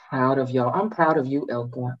so proud of y'all. I'm proud of you,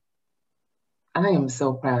 Ilka. I am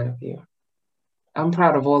so proud of you. I'm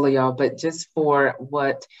proud of all of y'all, but just for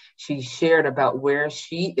what she shared about where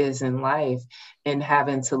she is in life and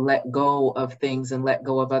having to let go of things and let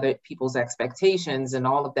go of other people's expectations and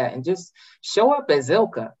all of that, and just show up as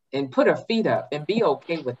Ilka and put her feet up and be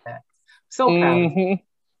okay with that. So proud of you.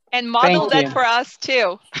 And model that for us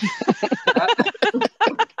too.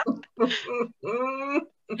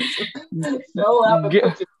 Show up and put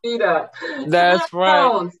your feet up. That's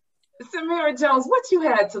right. Samira Jones, what you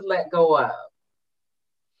had to let go of?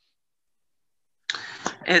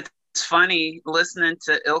 It's funny listening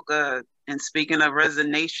to Ilka, and speaking of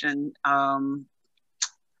resonation, I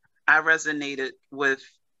resonated with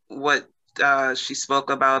what she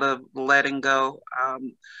spoke about of letting go.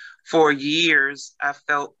 For years, I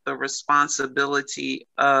felt the responsibility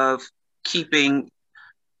of keeping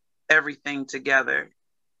everything together.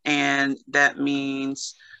 And that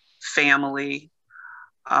means family,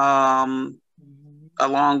 along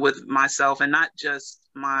with myself, and not just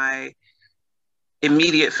my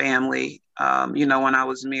immediate family, when I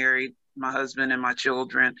was married, my husband and my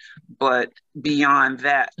children, but beyond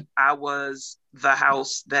that, I was the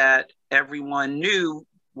house that everyone knew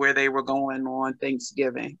where they were going on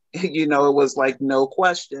Thanksgiving. It was like no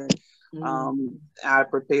question. I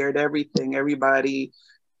prepared everything, everybody.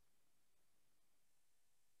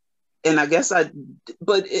 And I guess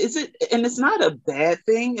but it's not a bad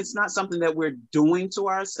thing. It's not something that we're doing to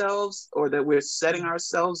ourselves or that we're setting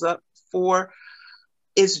ourselves up for.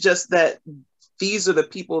 It's just that these are the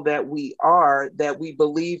people that we are, that we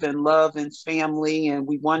believe in love and family, and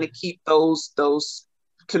we want to keep those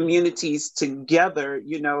communities together,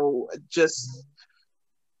 just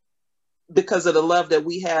because of the love that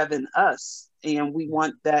we have in us. And we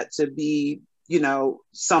want that to be,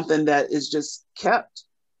 something that is just kept.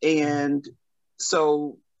 And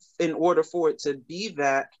so in order for it to be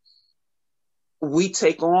that, we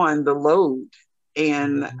take on the load.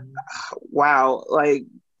 And wow, like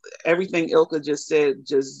everything Ilka just said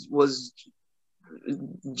just was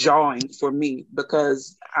jarring for me,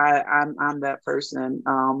 because I'm that person.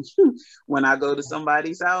 When I go to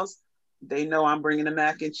somebody's house, they know I'm bringing the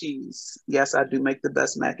mac and cheese. Yes, I do make the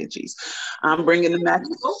best mac and cheese. I'm bringing the mac.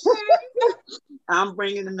 I'm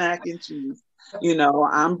bringing the mac and cheese.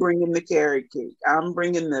 I'm bringing the carrot cake. I'm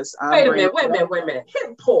bringing this. Wait a minute.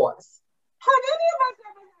 Hit pause. Have any of us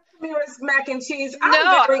Samira's mac and cheese?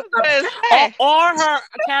 I'm very upset. Or her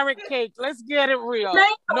carrot cake. Let's get it real.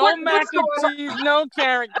 No mac and cheese, no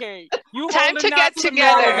carrot cake. Time to get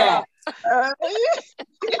together. I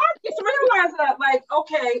just realized that, like,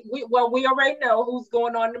 okay, we already know who's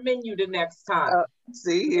going on the menu the next time.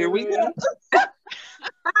 See, here we go.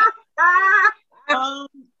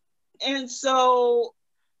 And so,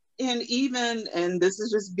 and this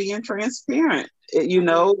is just being transparent,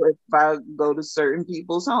 if I go to certain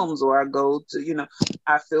people's homes, or I go to,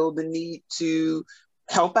 I feel the need to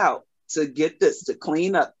help out, to get this, to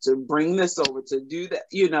clean up, to bring this over, to do that,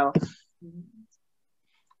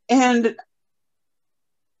 And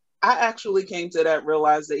I actually came to that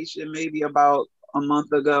realization maybe about a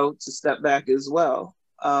month ago, to step back as well,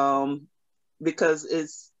 because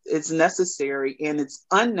it's necessary, and it's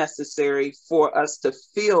unnecessary for us to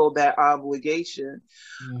feel that obligation.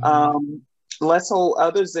 Let's hold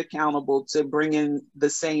others accountable to bring in the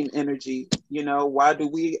same energy. Why do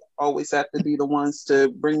we always have to be the ones to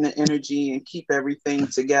bring the energy and keep everything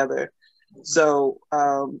together? So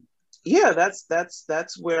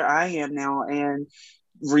that's where I am now. And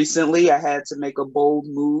recently I had to make a bold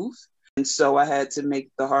move, and so I had to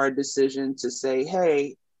make the hard decision to say,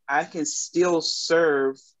 hey, I can still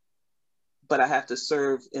serve but I have to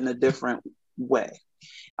serve in a different way.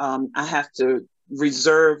 I have to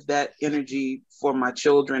reserve that energy for my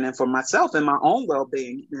children and for myself and my own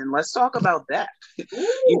well-being. And let's talk about that.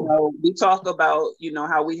 You know, we talk about, you know,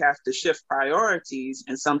 how we have to shift priorities,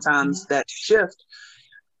 and sometimes that shift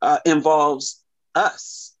involves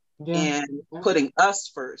us and putting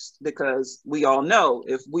us first, because we all know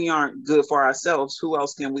if we aren't good for ourselves, who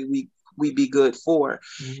else can we be good for?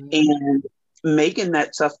 And making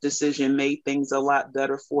that tough decision made things a lot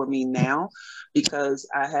better for me now, because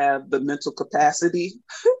I have the mental capacity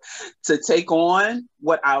to take on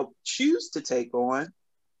what I choose to take on,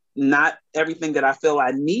 not everything that I feel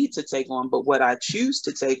I need to take on, but what I choose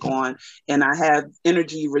to take on. And I have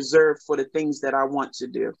energy reserved for the things that I want to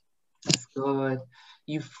do. That's good.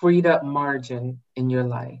 You freed up margin in your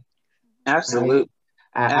life. Absolutely.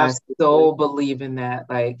 Right? I so believe in that.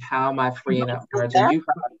 Like, how am I freeing up margin?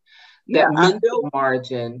 Mental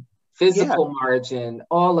margin, physical margin,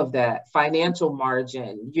 all of that, financial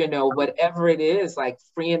margin, you know, whatever it is, like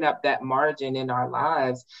freeing up that margin in our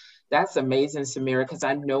lives. That's amazing, Samira, because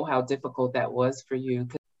I know how difficult that was for you.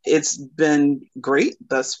 It's been great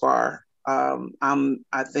thus far.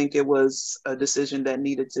 I think it was a decision that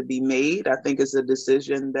needed to be made. I think it's a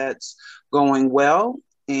decision that's going well,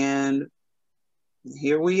 and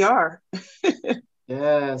here we are.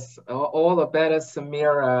 Yes, all the better,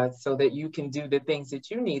 Samira, so that you can do the things that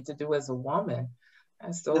you need to do as a woman.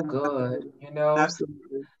 That's so good, you know?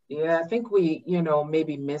 Absolutely. Yeah, I think we, you know,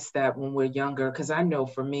 maybe miss that when we're younger, because I know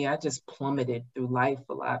for me, I just plummeted through life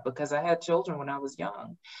a lot because I had children when I was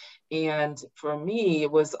young. And for me,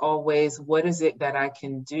 it was always, what is it that I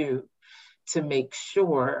can do to make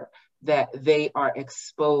sure that they are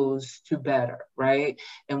exposed to better, right?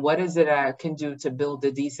 And what is it I can do to build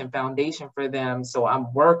a decent foundation for them? So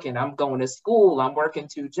I'm working, I'm going to school, I'm working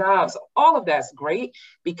 2 jobs. All of that's great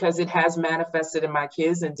because it has manifested in my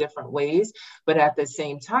kids in different ways. But at the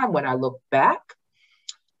same time, when I look back,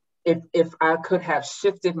 if I could have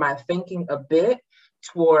shifted my thinking a bit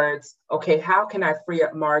towards, okay, how can I free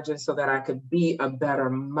up margin so that I could be a better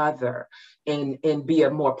mother and be a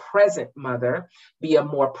more present mother, be a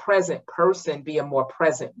more present person, be a more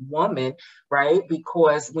present woman, right?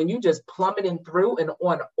 Because when you just plummeting through and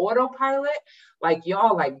on autopilot, like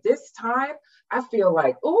y'all, like this time, I feel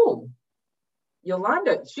like, ooh,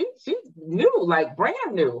 Yolanda, she new, like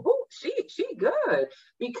brand new. Ooh, she good.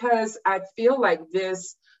 Because I feel like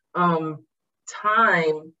this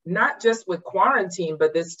time, not just with quarantine,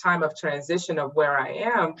 but this time of transition of where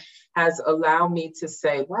I am has allowed me to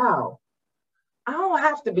say, wow, I don't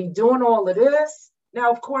have to be doing all of this. Now,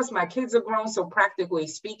 of course, my kids are grown, so practically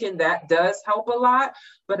speaking, that does help a lot.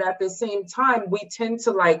 But at the same time, we tend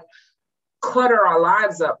to like clutter our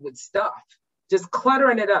lives up with stuff, just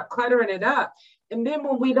cluttering it up. And then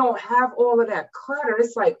when we don't have all of that clutter,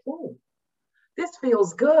 it's like, ooh, this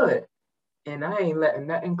feels good. And I ain't letting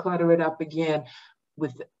nothing clutter it up again.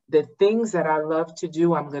 With the things that I love to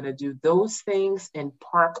do, I'm going to do those things and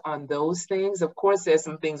park on those things. Of course, there's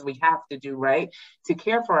some things we have to do, right, to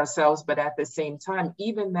care for ourselves. But at the same time,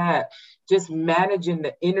 even that, just managing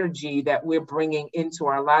the energy that we're bringing into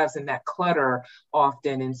our lives and that clutter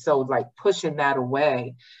often. And so like pushing that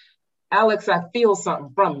away. Alex, I feel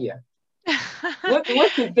something from you. What you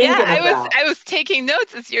thinking about? I was taking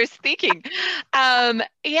notes as you're speaking.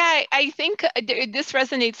 I think this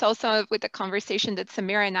resonates also with the conversation that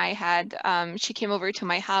Samira and I had. She came over to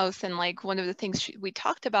my house, and like one of the things we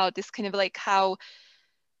talked about is kind of like how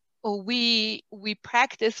we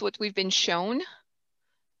practice what we've been shown,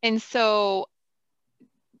 and so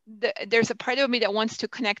there's a part of me that wants to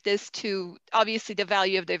connect this to obviously the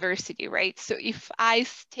value of diversity, right? So if I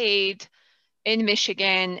stayed in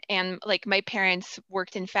Michigan and like my parents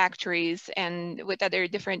worked in factories and with other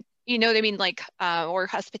different, you know what I mean, like or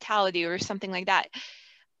hospitality or something like that,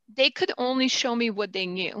 they could only show me what they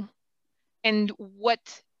knew. And what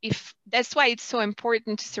if that's why it's so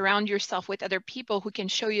important to surround yourself with other people who can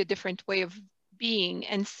show you a different way of being.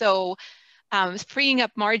 And so freeing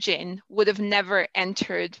up margin would have never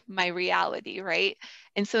entered my reality, right?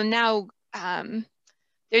 And so now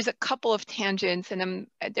there's a couple of tangents, and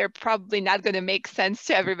they're probably not going to make sense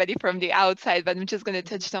to everybody from the outside, but I'm just going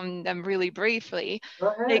to touch on them really briefly.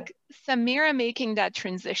 Like Samira making that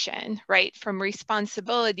transition, right, from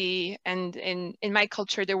responsibility, and in my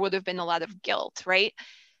culture, there would have been a lot of guilt, right?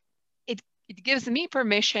 It gives me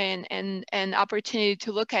permission and opportunity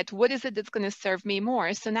to look at what is it that's going to serve me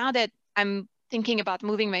more. So now that I'm thinking about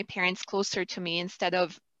moving my parents closer to me instead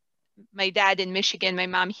of my dad in Michigan, my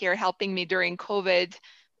mom here helping me during COVID,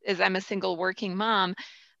 as I'm a single working mom,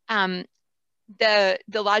 the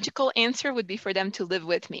logical answer would be for them to live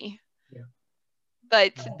with me. Yeah.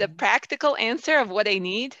 But the practical answer of what I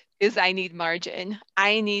need is I need margin.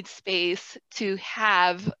 I need space to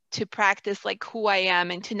practice like who I am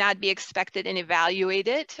and to not be expected and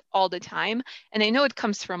evaluated all the time. And I know it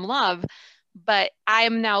comes from love, but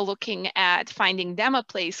I'm now looking at finding them a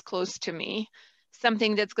place close to me,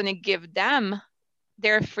 something that's going to give them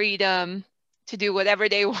their freedom to do whatever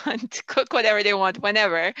they want, to cook whatever they want,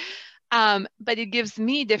 whenever. But it gives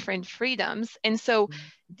me different freedoms. And so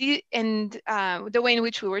the way in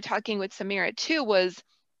which we were talking with Samira too was,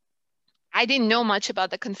 I didn't know much about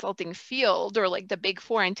the consulting field or like the Big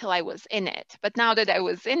Four until I was in it. But now that I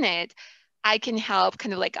was in it, I can help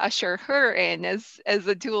kind of like usher her in as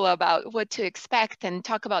a doula about what to expect and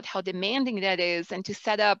talk about how demanding that is, and to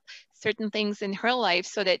set up certain things in her life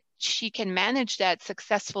so that she can manage that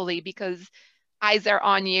successfully, because eyes are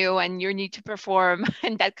on you and you need to perform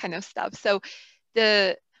and that kind of stuff. So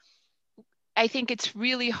I think it's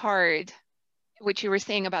really hard, what you were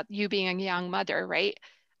saying about you being a young mother, right?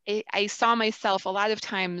 I saw myself a lot of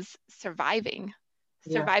times surviving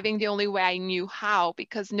the only way I knew how,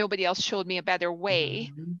 because nobody else showed me a better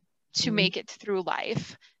way to make it through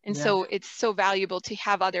life. And so it's so valuable to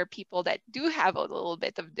have other people that do have a little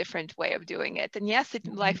bit of different way of doing it. And yes,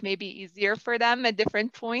 life may be easier for them at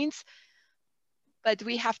different points, but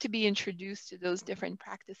we have to be introduced to those different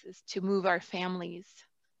practices to move our families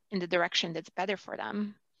in the direction that's better for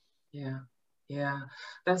them. Yeah,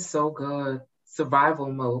 that's so good. Survival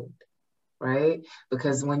mode, right?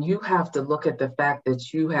 Because when you have to look at the fact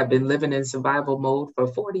that you have been living in survival mode for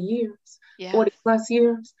 40 years, 40 plus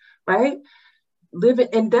years, right?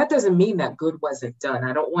 And that doesn't mean that good wasn't done.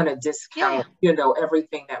 I don't want to discount,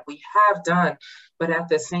 everything that we have done. But at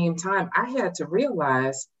the same time, I had to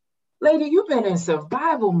realize, lady, you've been in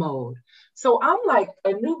survival mode. So I'm like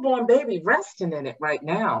a newborn baby resting in it right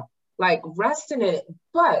now, like resting in it.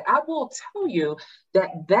 But I will tell you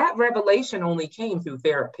that revelation only came through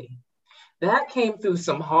therapy. That came through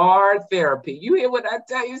some hard therapy. You hear what I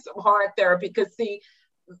tell you? Some hard therapy. Because see,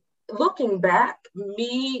 looking back,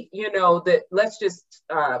 me, let's just,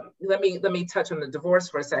 let me touch on the divorce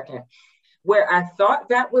for a second. Where I thought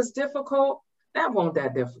that was difficult, that wasn't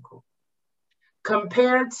that difficult.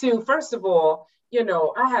 Compared to, first of all,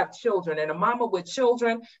 I have children, and a mama with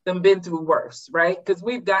children, them been through worse, right? Because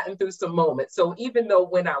we've gotten through some moments. So even though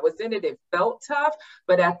when I was in it, it felt tough,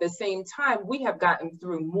 but at the same time, we have gotten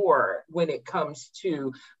through more when it comes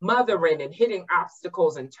to mothering and hitting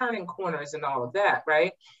obstacles and turning corners and all of that,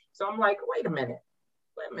 right? So I'm like, wait a minute.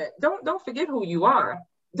 Don't forget who you are.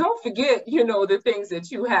 Don't forget, the things that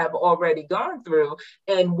you have already gone through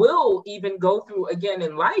and will even go through again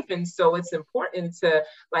in life. And so it's important to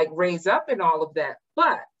like raise up in all of that.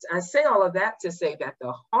 But I say all of that to say that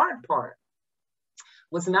the hard part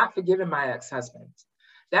was not forgiving my ex-husband.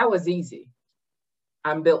 That was easy.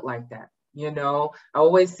 I'm built like that. I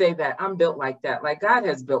always say that I'm built like that. Like God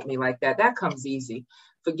has built me like that. That comes easy.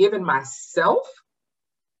 Forgiving myself,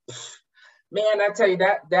 man, I tell you,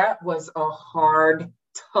 that was a hard,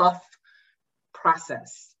 tough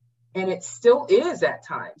process. And it still is at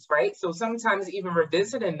times, right? So sometimes even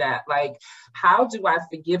revisiting that, like, how do I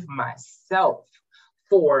forgive myself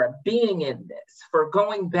for being in this, for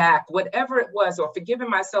going back, whatever it was, or forgiving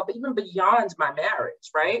myself even beyond my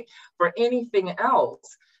marriage, right? For anything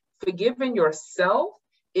else, forgiving yourself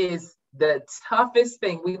is the toughest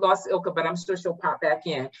thing. We lost Ilka, but I'm sure she'll pop back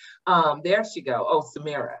in. There she go. Oh,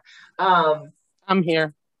 Samira. I'm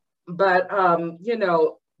here. But,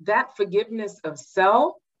 that forgiveness of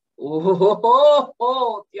self, y'all,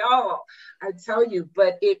 I tell you,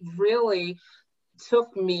 but it really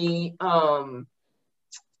took me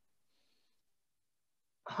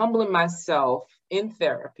humbling myself in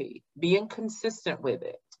therapy, being consistent with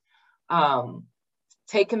it,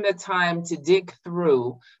 taking the time to dig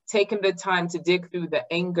through the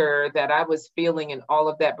anger that I was feeling and all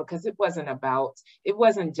of that, because it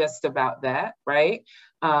wasn't just about that, right?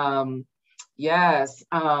 Yes.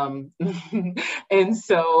 And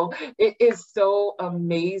so it is so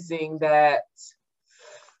amazing that,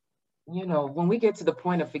 when we get to the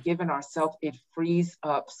point of forgiving ourselves, it frees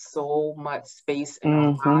up so much space in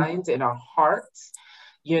our minds, in our hearts,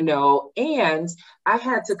 and I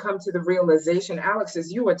had to come to the realization, Alex,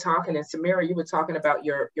 as you were talking, and Samira, you were talking about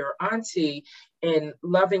your auntie and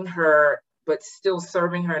loving her, but still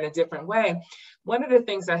serving her in a different way. One of the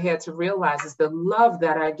things I had to realize is the love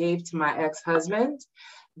that I gave to my ex-husband,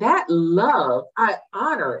 that love, I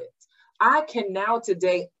honor it. I can now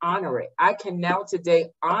today honor it. I can now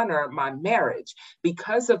today honor my marriage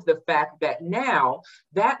because of the fact that now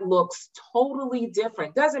that looks totally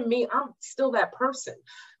different. Doesn't mean I'm still that person.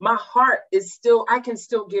 My heart is still, I can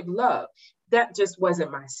still give love. that just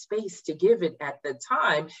wasn't my space to give it at the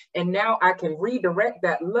time. And now I can redirect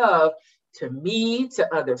that love to me,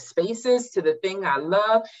 to other spaces, to the thing I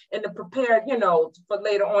love, and to prepare, you know, for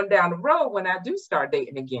later on down the road when I do start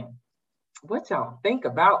dating again. What y'all think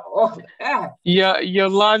about all that? Yeah,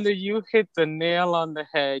 Yolanda, you hit the nail on the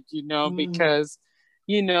head, you know, because,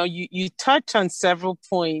 you know, you touch on several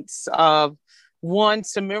points of one,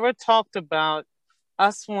 Samira talked about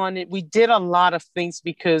we did a lot of things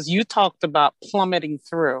because you talked about plummeting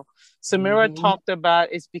through. Samira talked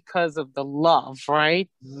about it's because of the love, right?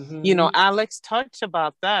 You know, Alex touched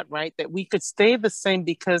about that, right? That we could stay the same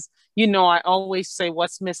because, you know, I always say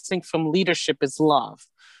what's missing from leadership is love,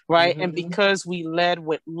 right? And because we led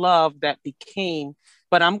with love, that became,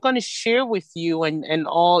 but I'm going to share with you and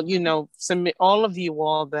all, you know, all of you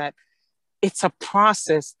all that it's a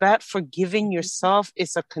process. That forgiving yourself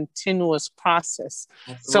is a continuous process.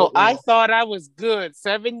 Absolutely. So I thought I was good.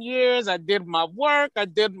 7 years, I did my work, I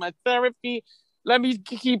did my therapy. Let me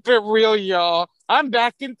keep it real, y'all. I'm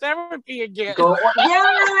back in therapy again.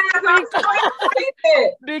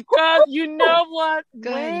 Because you know what?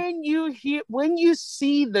 When you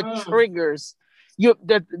see the triggers,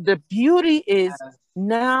 the beauty is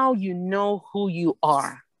now you know who you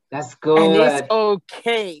are. That's good. And it's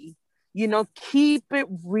okay. You know, keep it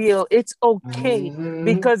real. It's okay.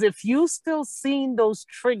 Because if you still seeing those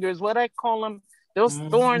triggers, what I call them, those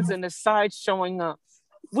thorns in the side showing up,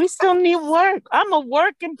 we still need work. I'm a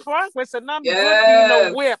work in progress and I'm good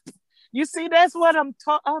being a whip. You see, that's what I'm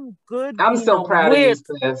good. I'm so proud of you,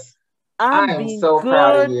 sis. I am so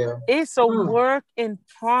proud of you. It's a work in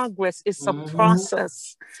progress. It's a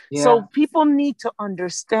process. Yeah. So people need to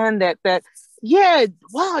understand that yeah,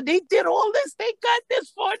 wow, they did all this. They got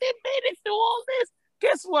this far. They made it through all this.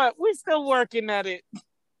 Guess what? We're still working at it.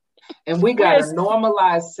 And we got to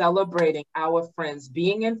normalize celebrating our friends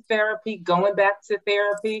being in therapy, going back to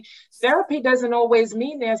therapy. Therapy doesn't always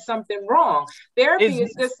mean there's something wrong. Therapy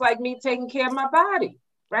is just like me taking care of my body,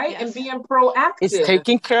 right? Yes. And being proactive. It's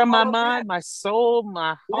taking care of my mind, my soul,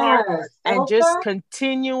 my heart, and just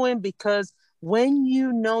continuing, because when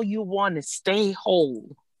you know you want to stay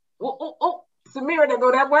whole. Samira, there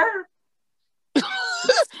go that word.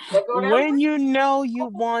 When you know you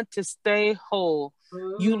want to stay whole,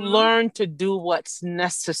 you learn to do what's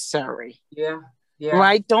necessary. Yeah.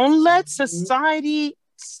 Right? Don't let society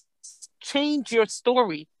change your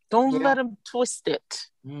story. Don't let them twist it.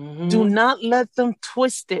 Do not let them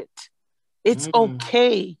twist it. It's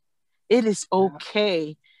okay. It is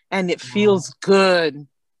okay. And it feels good.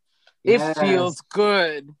 It feels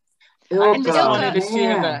good. I just wanted to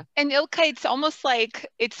share that. And Ilka, it's almost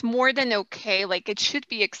like it's more than okay. Like it should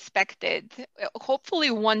be expected.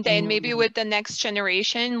 Hopefully one day, and maybe with the next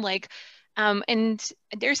generation, like, and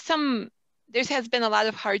there has been a lot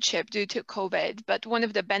of hardship due to COVID, but one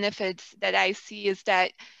of the benefits that I see is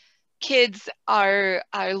that kids are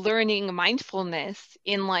learning mindfulness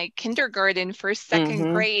in like kindergarten, first,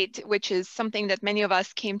 second grade, which is something that many of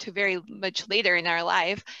us came to very much later in our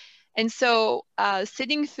life. And so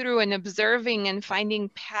sitting through and observing and finding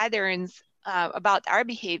patterns about our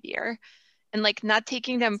behavior and like not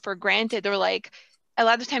taking them for granted, or like a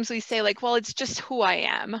lot of times we say like, well, it's just who I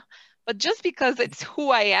am. But just because it's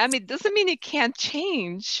who I am, it doesn't mean it can't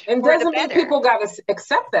change. And doesn't mean people got to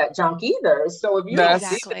accept that junk either. So if you don't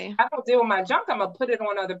deal with my junk, I'm going to put it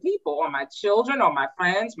on other people, on my children, on my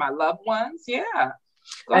friends, my loved ones. Yeah.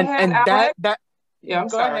 Go ahead, Alex. Yeah,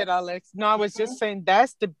 Go ahead, Alex. No, I was just saying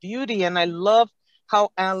that's the beauty. And I love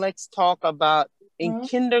how Alex talked about in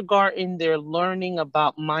kindergarten, they're learning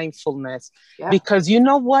about mindfulness. Yeah. Because you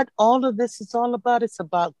know what all of this is all about? It's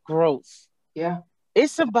about growth. Yeah.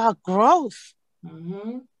 It's about growth.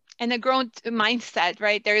 And a growth mindset,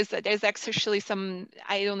 right? There's actually some,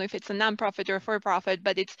 I don't know if it's a nonprofit or a for-profit,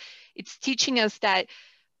 but it's teaching us that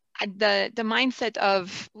the mindset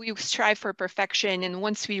of we strive for perfection, and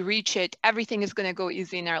once we reach it, everything is going to go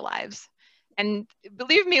easy in our lives. And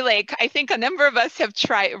believe me, like I think a number of us have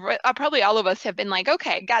tried, probably all of us have been like,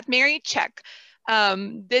 okay, got married, check.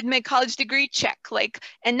 Did my college degree, check. Like,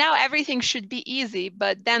 and now everything should be easy,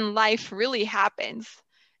 but then life really happens.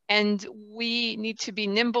 And we need to be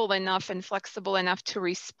nimble enough and flexible enough to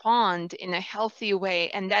respond in a healthy way.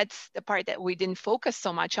 And that's the part that we didn't focus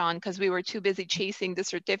so much on because we were too busy chasing the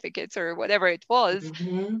certificates or whatever it was,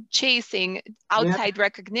 chasing outside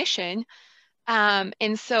recognition.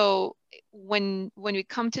 And so when we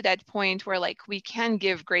come to that point where like we can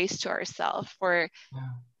give grace to ourselves for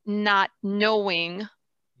not knowing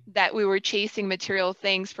that we were chasing material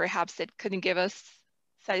things perhaps that couldn't give us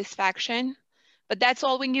satisfaction. But that's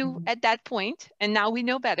all we knew at that point, and now we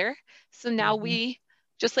know better. So now we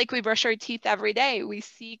just like we brush our teeth every day, we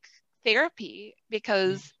seek therapy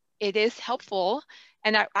because it is helpful,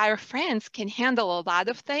 and our friends can handle a lot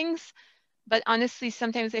of things. But honestly,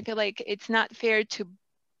 sometimes I feel like it's not fair to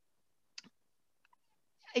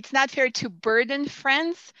burden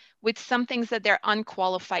friends with some things that they're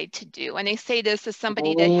unqualified to do. And I say this as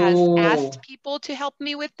somebody that has asked people to help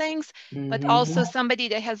me with things, but also somebody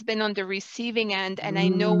that has been on the receiving end. And I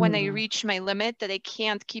know when I reach my limit that I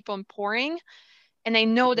can't keep on pouring. And I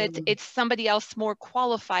know that it's somebody else more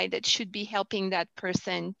qualified that should be helping that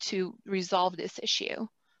person to resolve this issue.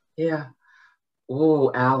 Yeah.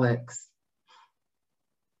 Oh, Alex.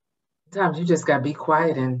 Sometimes you just gotta be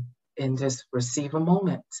quiet and just receive a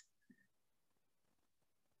moment.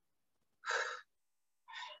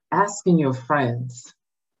 Asking your friends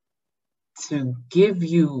to give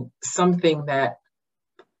you something that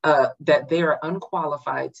they are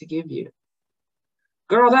unqualified to give you.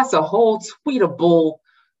 Girl, that's a whole tweetable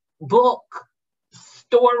book,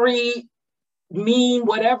 story, meme,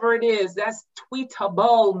 whatever it is. That's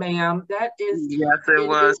tweetable, ma'am. That is, yes, it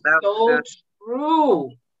was. That so was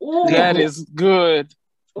true. Ooh. That is good.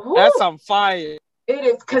 Ooh. That's on fire. It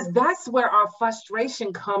is, because that's where our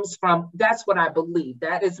frustration comes from. That's what I believe.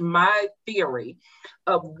 That is my theory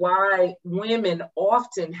of why women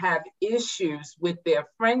often have issues with their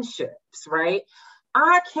friendships, right?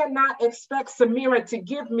 I cannot expect Samira to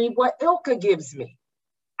give me what Ilka gives me.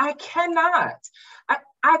 I cannot. I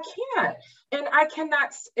can't. And I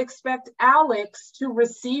cannot expect Alex to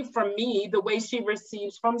receive from me the way she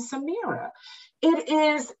receives from Samira. It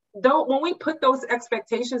is, though, when we put those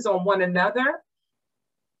expectations on one another,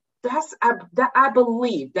 I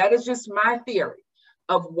believe, that is just my theory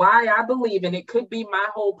of why I believe, and it could be my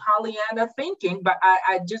whole Pollyanna thinking, but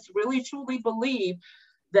I just really truly believe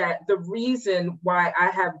that the reason why I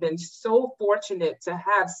have been so fortunate to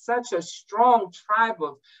have such a strong tribe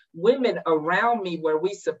of women around me where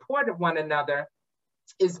we supported one another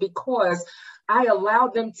is because I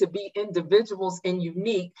allowed them to be individuals and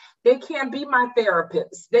unique. They can't be my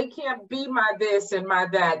therapist. They can't be my this and my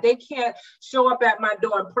that. They can't show up at my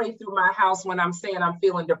door and pray through my house when I'm saying I'm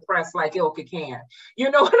feeling depressed like Ilka can.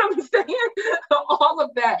 You know what I'm saying? All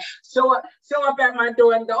of that. Show up at my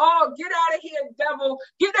door and go, oh, get out of here, devil.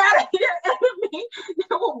 Get out of here, enemy.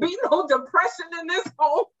 There will be no depression in this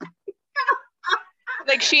home.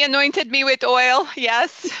 Like she anointed me with oil.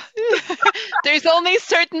 Yes. There's only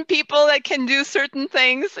certain people that can do certain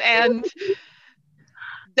things, and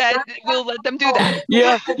that we'll let them do that.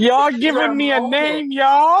 Yeah, y'all giving me a name,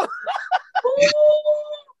 y'all.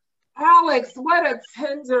 Alex, what a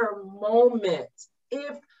tender moment.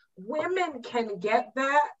 If women can get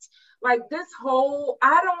that, like this whole,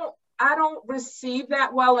 I don't receive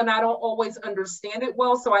that well, and I don't always understand it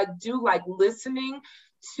well. So I do like listening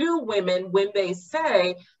to women when they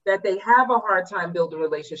say that they have a hard time building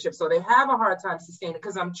relationships, so they have a hard time sustaining,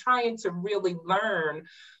 because I'm trying to really learn,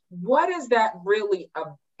 what is that really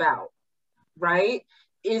about, right?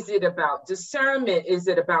 Is it about discernment? Is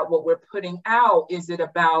it about what we're putting out? Is it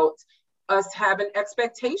about us having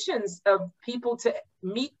expectations of people to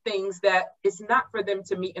meet things that it's not for them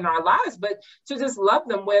to meet in our lives, but to just love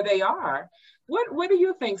them where they are? What do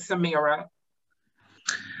you think, Samira?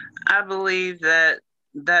 I believe that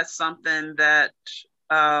that's something that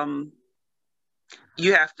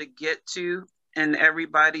you have to get to, and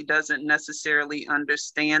everybody doesn't necessarily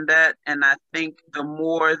understand that. And I think the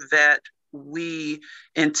more that we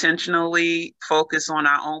intentionally focus on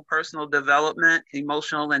our own personal development,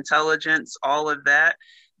 emotional intelligence, all of that,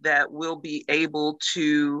 that we'll be able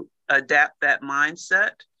to adapt that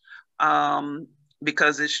mindset,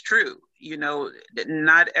 because it's true. You know,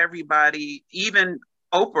 not everybody, even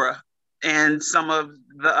Oprah and some of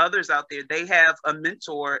the others out there, they have a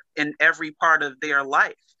mentor in every part of their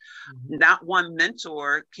life. Mm-hmm. Not one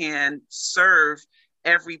mentor can serve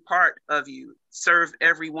every part of you, serve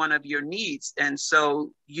every one of your needs. And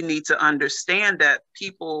so you need to understand that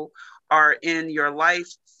people are in your life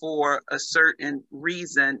for a certain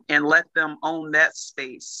reason, and let them own that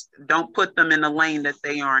space. Don't put them in a lane that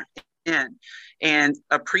they aren't in, and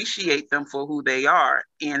appreciate them for who they are.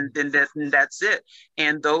 And then that's it.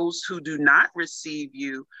 And those who do not receive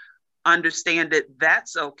you, understand that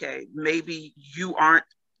that's okay. Maybe you aren't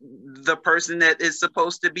the person that is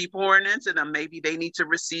supposed to be pouring into them. Maybe they need to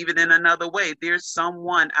receive it in another way. There's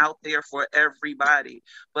someone out there for everybody,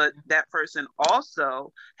 but that person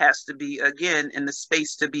also has to be, again, in the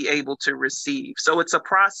space to be able to receive. So it's a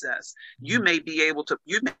process. You may be in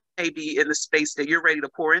the space that you're ready to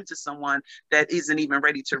pour into someone that isn't even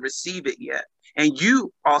ready to receive it yet. And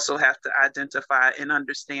you also have to identify and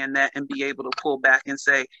understand that, and be able to pull back and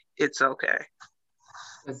say, it's okay.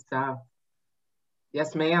 Good stuff.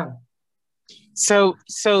 Yes, ma'am. So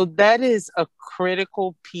that is a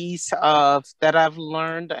critical piece of that I've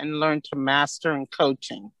learned to master in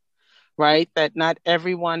coaching, right? That not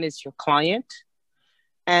everyone is your client.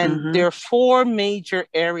 And there are 4 major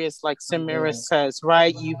areas, like Samira says,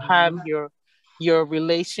 right? You have your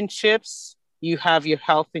relationships, you have your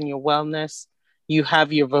health and your wellness, you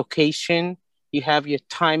have your vocation, you have your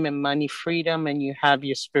time and money freedom, and you have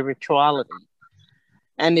your spirituality.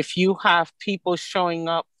 And if you have people showing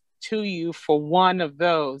up to you for one of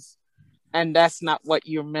those, and that's not what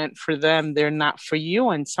you're meant for them, they're not for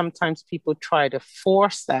you. And sometimes people try to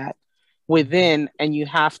force that within, and you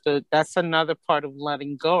have to, that's another part of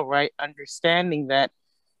letting go, right? Understanding that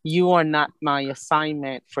you are not my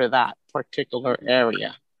assignment for that particular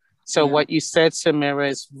area. So what you said, Samira,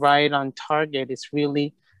 is right on target. It's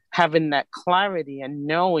really having that clarity and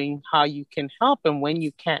knowing how you can help. And when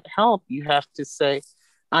you can't help, you have to say,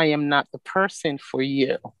 I am not the person for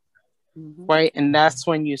you. Right? And that's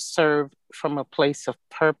when you serve from a place of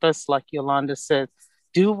purpose, like Yolanda said,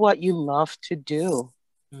 do what you love to do.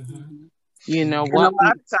 You know what? And a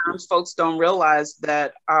lot of times folks don't realize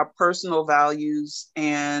that our personal values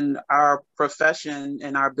and our profession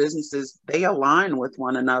and our businesses, they align with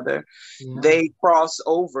one another. They cross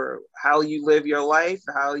over. How you live your life,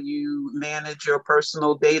 how you manage your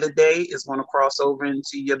personal day-to-day is going to cross over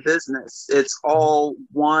into your business. It's all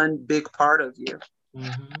one big part of you.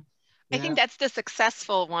 I think that's the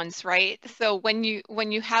successful ones, right? So when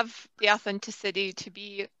you have the authenticity to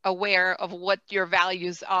be aware of what your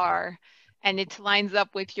values are, and it lines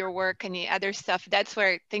up with your work and the other stuff, that's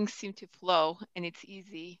where things seem to flow, and it's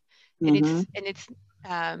easy. And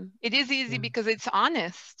it is easy because it's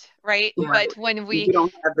honest, right? But when you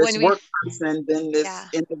don't have this work person, then this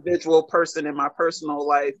individual person in my personal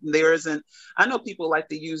life, there isn't. I know people like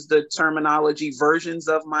to use the terminology versions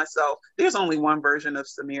of myself. There's only one version of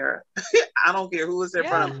Samira. I don't care who is in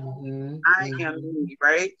front of me. I am me,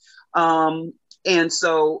 right? And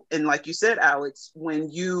so, and like you said, Alex, when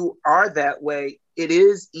you are that way, it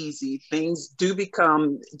is easy. Things do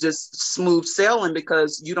become just smooth sailing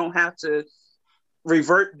because you don't have to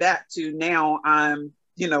revert back to now I'm,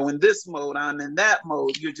 in this mode, I'm in that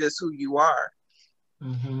mode. You're just who you are.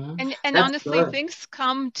 And honestly, things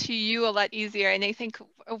come to you a lot easier. And I think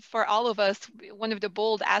for all of us, one of the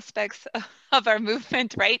bold aspects of our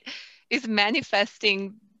movement, right, is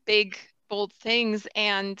manifesting big, bold things.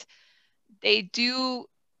 And they do.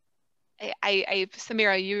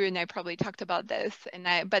 Samira, you and I probably talked about this,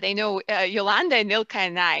 but I know Yolanda and Ilka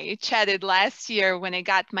and I chatted last year when I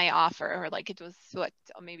got my offer, or like it was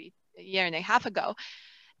maybe a year and a half ago,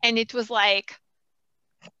 and it was like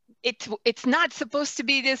it's not supposed to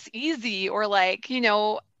be this easy, or like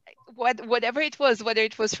whatever it was, whether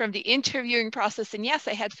it was from the interviewing process, and yes,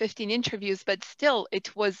 I had 15 interviews, but still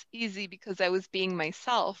it was easy because I was being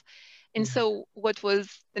myself. And so what was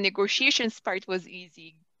the negotiations part was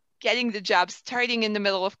easy. Getting the job, starting in the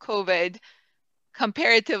middle of COVID,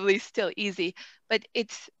 comparatively still easy. But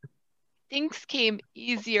things came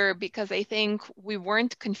easier because I think we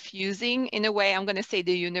weren't confusing, in a way, I'm going to say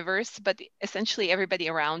the universe, but essentially everybody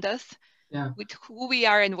around us with who we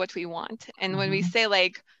are and what we want. And when we say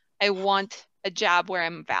like, I want a job where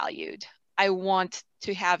I'm valued, I want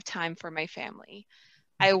to have time for my family,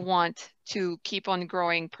 I want to keep on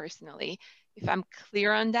growing personally. If I'm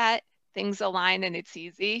clear on that, things align and it's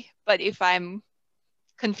easy. But if I'm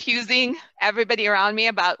confusing everybody around me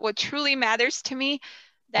about what truly matters to me,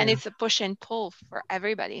 then it's a push and pull for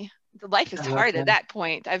everybody. The life is hard at that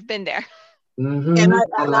point. I've been there. And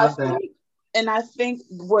I think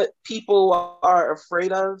what people are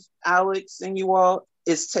afraid of, Alex and you all,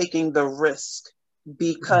 is taking the risk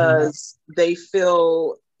because they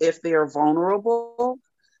feel if they're vulnerable,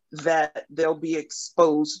 that they'll be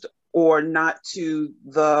exposed or not to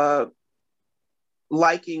the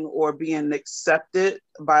liking or being accepted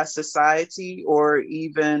by society or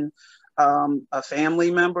even a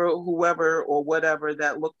family member, whoever or whatever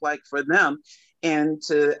that looked like for them. And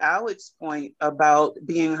to Alex's point about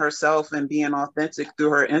being herself and being authentic through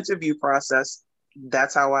her interview process,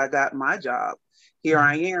 that's how I got my job. Here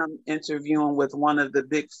I am interviewing with one of the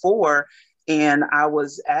big four, and I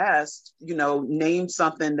was asked, name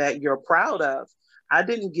something that you're proud of. I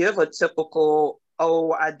didn't give a typical,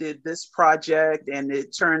 oh, I did this project and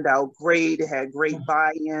it turned out great, it had great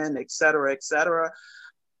buy-in, et cetera, et cetera.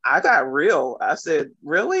 I got real. I said,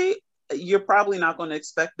 really? You're probably not going to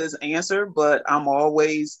expect this answer, but I'm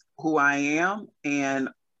always who I am. And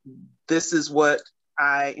this is what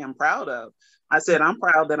I am proud of. I said, I'm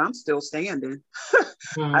proud that I'm still standing.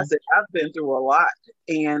 I said, I've been through a lot.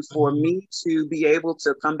 And for me to be able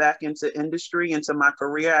to come back into industry, into my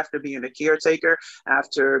career after being a caretaker,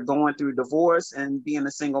 after going through divorce and being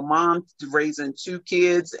a single mom, raising 2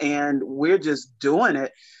 kids, and we're just doing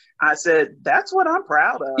it. I said, that's what I'm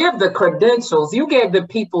proud of. Give the credentials. You gave the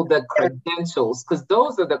people the credentials, because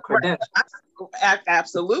those are the credentials.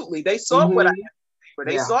 Absolutely. They saw what I had.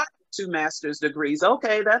 They saw 2 master's degrees.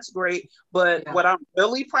 Okay, that's great. But what I'm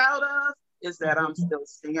really proud of is that I'm still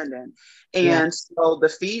standing. And so the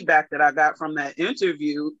feedback that I got from that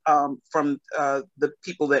interview, from the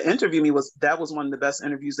people that interviewed me, that was one of the best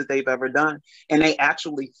interviews that they've ever done. And they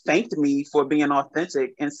actually thanked me for being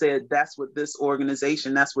authentic and said, that's what this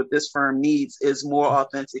organization, that's what this firm needs, is more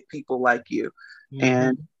authentic people like you.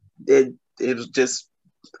 And it was just,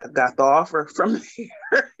 I got the offer from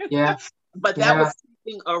here. But that was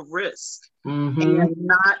taking a risk and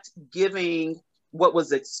not giving what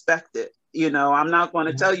was expected. You know, I'm not going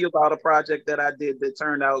to tell you about a project that I did that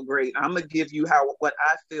turned out great. I'm going to give you what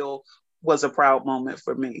I feel was a proud moment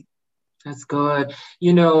for me. That's good.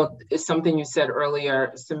 You know, it's something you said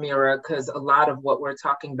earlier, Samira, because a lot of what we're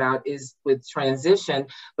talking about is with transition,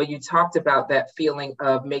 but you talked about that feeling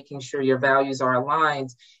of making sure your values are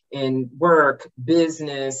aligned in work,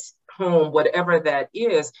 business, home, whatever that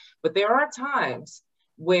is. But there are times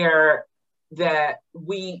where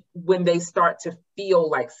when they start to feel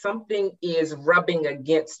like something is rubbing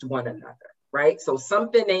against one another, right? So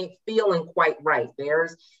something ain't feeling quite right.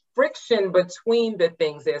 There's friction between the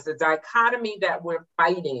things. There's a dichotomy that we're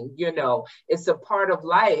fighting, you know, it's a part of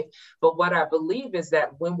life. But what I believe is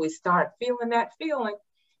that when we start feeling that feeling,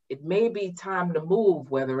 it may be time to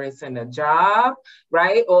move, whether it's in a job,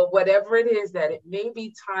 right? Or whatever it is, that it may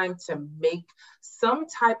be time to make some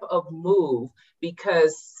type of move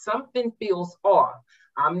because something feels off.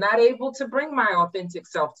 I'm not able to bring my authentic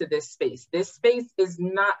self to this space. This space is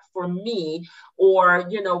not for me, or,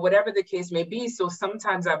 you know, whatever the case may be. So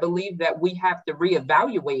sometimes I believe that we have to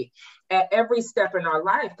reevaluate at every step in our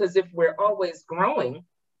life, because if we're always growing,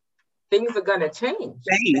 things are going to change.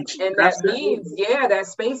 And that means, that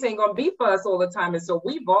space ain't going to be for us all the time. And so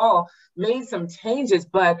we've all made some changes,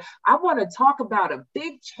 but I want to talk about a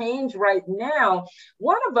big change right now.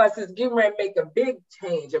 One of us is getting ready to make a big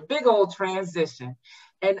change, a big old transition.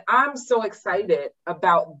 And I'm so excited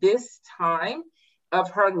about this time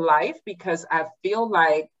of her life because I feel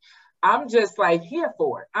like I'm just like here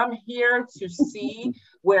for it. I'm here to see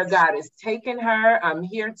where God is taking her. I'm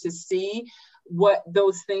here to see what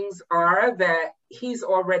those things are that he's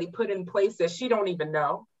already put in place that she don't even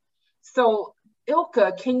know. So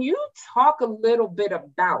Ilka, can you talk a little bit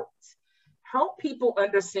about, help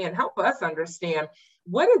us understand,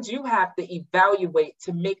 what did you have to evaluate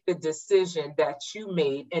to make the decision that you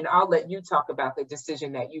made? And I'll let you talk about the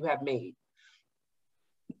decision that you have made.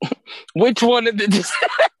 Which one of the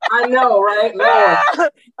I know, right?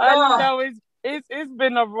 Lord. I know it's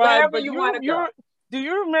been a ride. Wherever you want to go. Do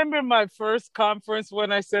you remember my first conference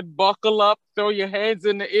when I said, buckle up, throw your hands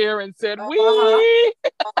in the air and said, wee?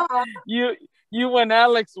 You and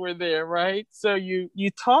Alex were there, right? So you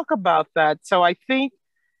talk about that. So I think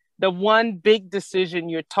the one big decision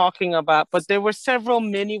you're talking about, but there were several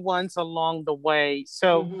mini ones along the way.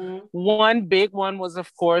 So one big one was,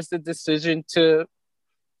 of course, the decision to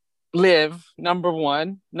live, number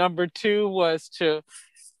one. Number two was to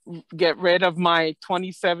get rid of my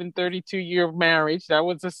 32-year marriage. That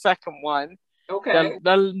was the second one. Okay.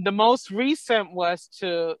 The most recent was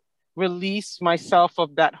to release myself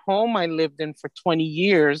of that home I lived in for 20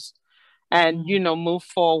 years and, move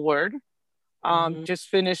forward. Just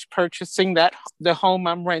finished purchasing the home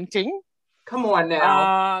I'm renting. Come on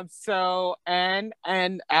now.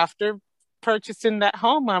 And after purchasing that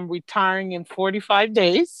home, I'm retiring in 45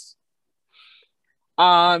 days.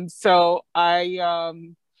 I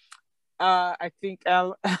think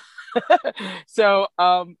I'm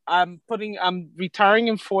retiring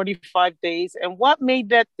in 45 days. And what made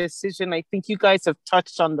that decision? I think you guys have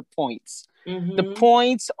touched on the points. The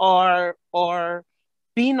points are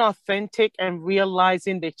being authentic and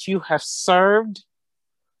realizing that you have served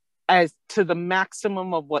as to the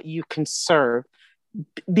maximum of what you can serve.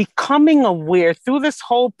 Becoming aware through this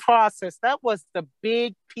whole process, that was the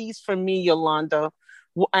big piece for me, Yolanda,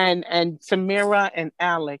 and Samira and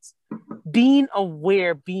Alex. Being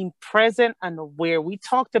aware, being present and aware. We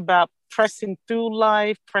talked about pressing through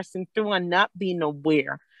life, pressing through and not being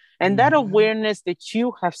aware. And that awareness that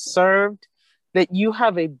you have served, that you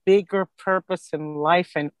have a bigger purpose in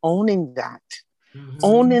life, and owning that.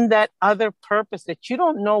 Owning that other purpose that you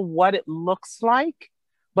don't know what it looks like,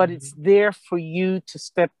 but it's there for you to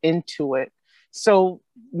step into it. So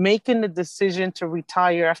making the decision to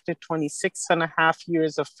retire after 26 and a half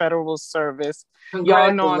years of federal service.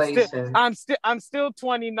 Y'all know I'm still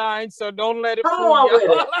 29, so don't let it fool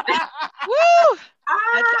you. Woo!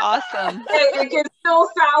 That's awesome. It can still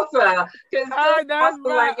salsa.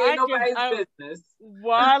 Like ain't nobody's business.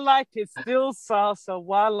 While I can still salsa,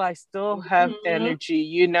 while I still have energy,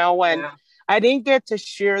 you know, and I didn't get to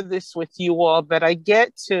share this with you all, but I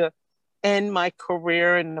get to end my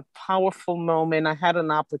career in a powerful moment. I had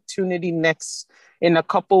an opportunity in a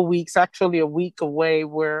couple weeks, actually a week away,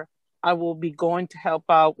 where I will be going to help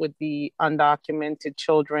out with the undocumented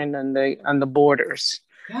children and the borders.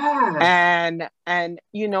 Yeah. And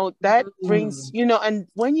you know, that brings, you know, and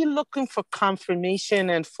when you're looking for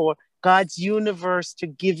confirmation and for God's universe to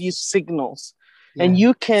give you signals, and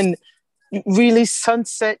you can really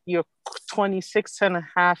sunset your 26 and a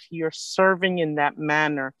half years serving in that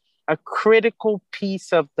manner, a critical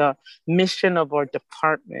piece of the mission of our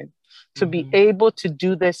department, to be able to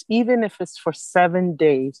do this, even if it's for 7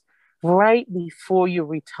 days, right before you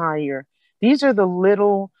retire. These are the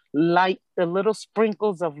little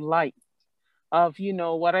sprinkles of light, of, you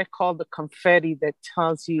know, what I call the confetti that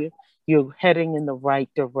tells you you're heading in the right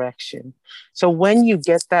direction. So when you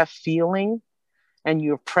get that feeling and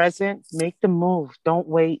you're present, make the move. Don't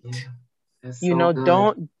wait. You know,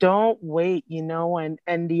 don't wait, you know, and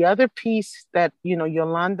the other piece that, you know,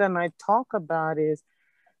 Yolanda and I talk about is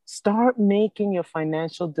start making your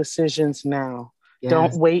financial decisions now.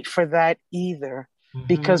 Don't wait for that either.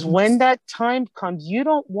 Because when that time comes, you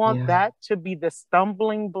don't want that to be the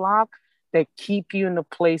stumbling block that keep you in a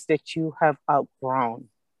place that you have outgrown.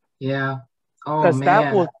 Yeah. Because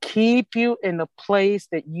that will keep you in a place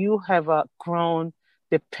that you have outgrown,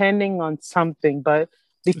 depending on something. But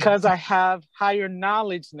because I have higher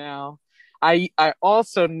knowledge now, I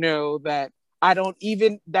also know that that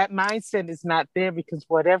mindset is not there, because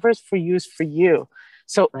whatever's for you is for you.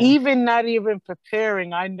 So even not even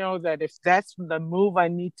preparing, I know that if that's the move I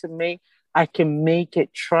need to make, I can make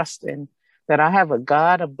it trusting that I have a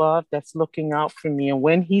God above that's looking out for me. And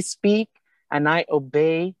when he speaks and I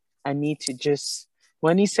obey, I need to just,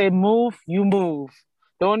 when he say move, you move.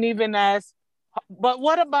 Don't even ask, but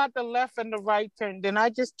what about the left and the right turn? Then I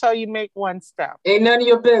just tell you, make one step. Ain't none of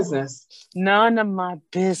your business. None of my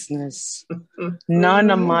business. None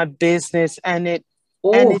of my business. And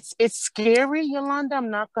it's scary, Yolanda. I'm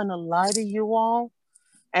not gonna lie to you all.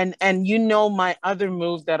 And you know my other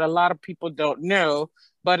move that a lot of people don't know,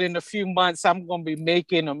 but in a few months I'm gonna be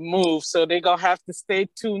making a move. So they're gonna have to stay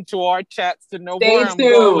tuned to our chats to know where I'm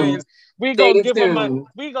going. We're gonna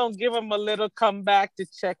give them a little comeback to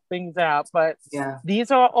check things out. But these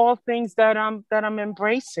are all things that I'm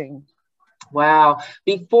embracing. Wow.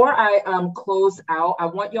 Before I close out, I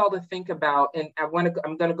want y'all to think about, and I'm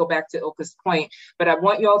going to go back to Ilka's point, but I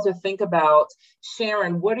want y'all to think about,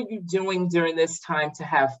 Sharon, what are you doing during this time to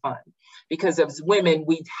have fun? Because as women,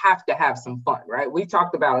 we have to have some fun, right? We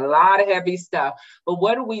talked about a lot of heavy stuff, but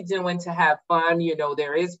what are we doing to have fun? You know,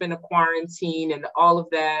 there has been a quarantine and all of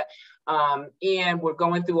that. And we're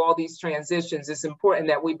going through all these transitions. It's important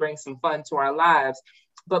that we bring some fun to our lives.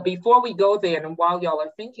 But before we go there, and while y'all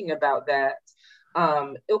are thinking about that,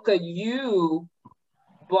 Ilka, you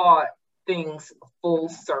brought things full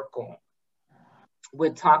circle.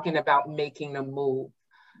 We're talking about making a move,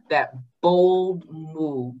 that bold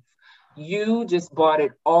move. You just brought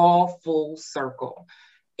it all full circle.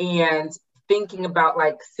 And thinking about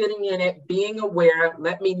like sitting in it, being aware,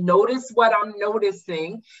 let me notice what I'm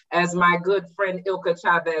noticing, as my good friend Ilka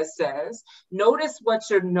Chavez says, notice what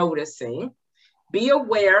you're noticing. Be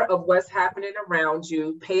aware of what's happening around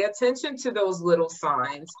you. Pay attention to those little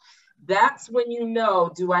signs. That's when you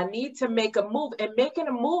know, do I need to make a move? And making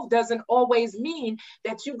a move doesn't always mean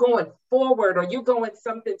that you're going forward or you're going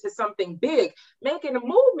to something big. Making a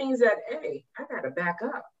move means that, hey, I got to back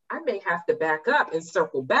up. I may have to back up and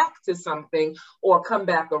circle back to something or come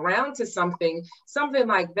back around to something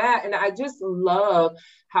like that. And I just love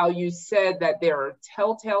how you said that there are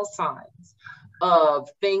telltale signs of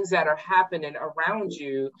things that are happening around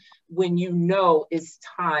you when you know it's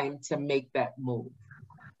time to make that move.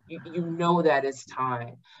 You know that it's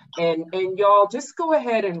time. And y'all just go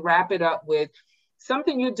ahead and wrap it up with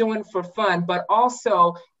something you're doing for fun, but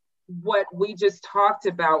also what we just talked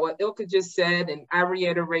about, what Ilka just said, and I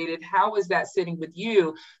reiterated, how is that sitting with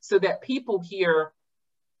you so that people hear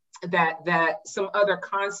that some other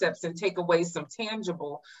concepts and take away some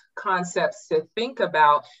tangible concepts to think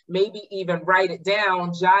about, maybe even write it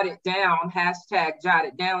down, jot it down, hashtag jot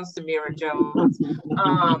it down, Samira Jones.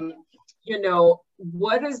 You know,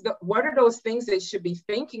 what are those things they should be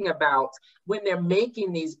thinking about when they're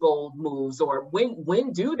making these bold moves, or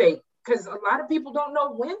when do they? Because a lot of people don't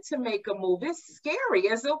know when to make a move. It's scary,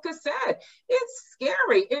 as Ilka said. It's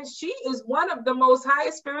scary, and she is one of the most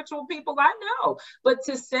highest spiritual people I know. But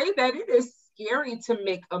to say that it is scary to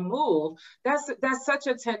make a move, that's such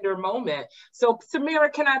a tender moment. So,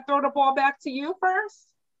 Samira, can I throw the ball back to you first?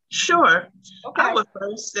 Sure. Okay. I would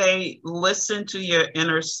first say, listen to your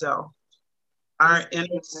inner self. Our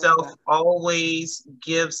inner self always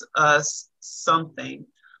gives us something,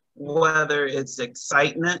 whether it's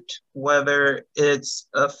excitement, whether it's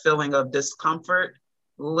a feeling of discomfort.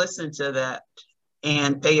 Listen to that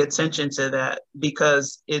and pay attention to that,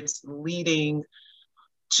 because it's leading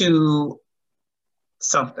to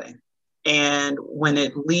something. And when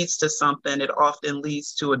it leads to something, it often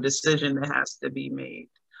leads to a decision that has to be made.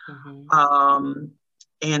 Mm-hmm.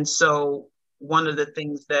 And so one of the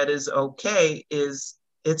things that is okay is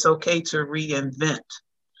it's okay to reinvent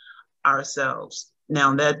ourselves.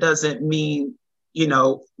 Now, that doesn't mean,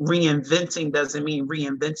 reinventing doesn't mean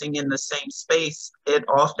reinventing in the same space. It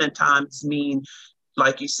oftentimes means,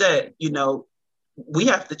 like you said, we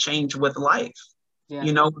have to change with life. Yeah.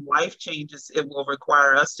 When life changes, it will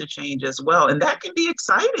require us to change as well. And that can be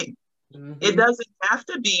exciting. Mm-hmm. It doesn't have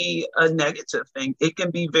to be a negative thing. It can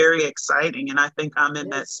be very exciting. And I think I'm in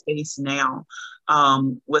that space now,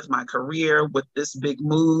 with my career, with this big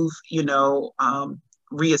move,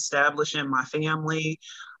 reestablishing my family,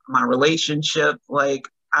 my relationship. Like,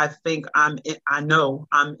 I think I know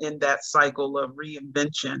I'm in that cycle of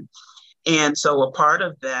reinvention. And so a part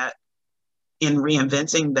of that, in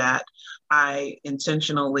reinventing that, I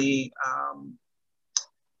intentionally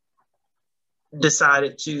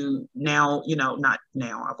decided to now, not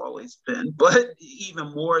now, I've always been, but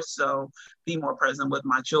even more so, be more present with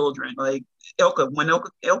my children. Like when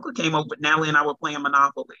Ilka came over, Natalie and I were playing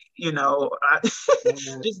Monopoly,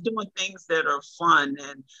 just doing things that are fun.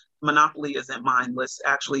 And Monopoly isn't mindless.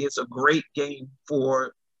 Actually, it's a great game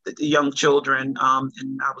for the young children.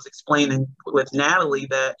 And I was explaining with Natalie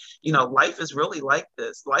that, life is really like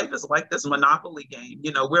this. Life is like this Monopoly game.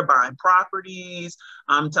 We're buying properties.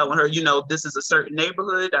 I'm telling her, this is a certain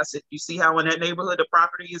neighborhood. I said, you see how in that neighborhood the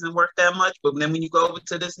property isn't worth that much, but then when you go over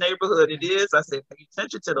to this neighborhood, it is. I said, pay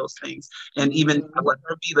attention to those things. And even I let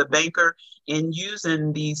her be the banker, in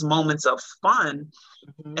using these moments of fun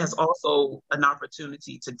as also an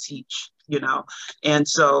opportunity to teach, and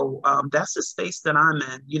so that's the space that I'm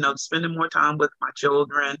in, spending more time with my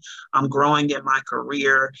children. I'm growing in my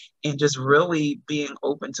career and just really being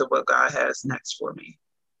open to what God has next for me.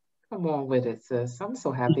 Come on with it, sis. I'm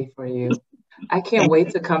so happy for you. I can't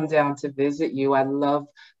wait to come down to visit you. I love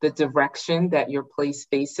the direction that your place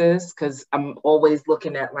faces, because I'm always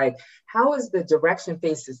looking at, like, how is the direction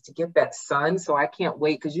faces to get that sun? So I can't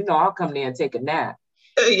wait, because I'll come there and take a nap.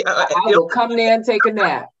 I will come there and take a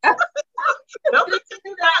nap.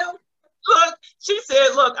 Look, she said,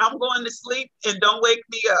 look, I'm going to sleep and don't wake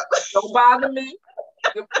me up. Don't bother me.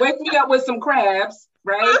 Wake me up with some crabs,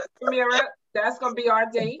 right, Samira? That's going to be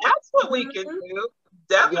our date. That's what we can do.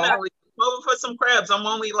 Definitely. Yeah. Over for some crabs. I'm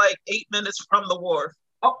only like 8 minutes from the wharf.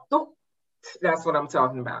 Oh, that's what I'm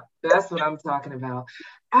talking about. That's what I'm talking about.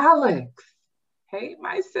 Alex, hey,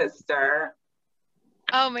 my sister.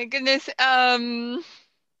 Oh, my goodness.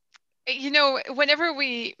 Whenever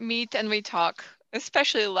we meet and we talk,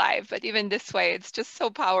 especially live, but even this way, it's just so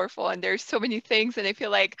powerful. And there's so many things. And I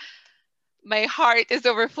feel like my heart is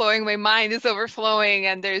overflowing, my mind is overflowing,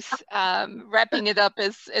 and there's wrapping it up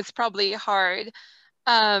is probably hard.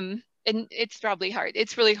 And it's probably hard.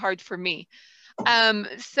 It's really hard for me.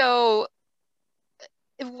 So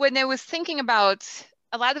when I was thinking about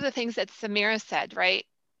a lot of the things that Samira said, right?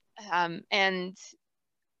 And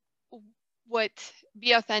what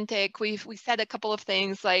be authentic, we said a couple of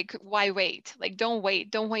things like, why wait? Like, don't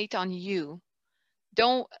wait on you.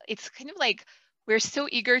 It's kind of like we're so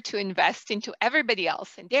eager to invest into everybody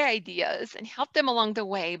else and their ideas and help them along the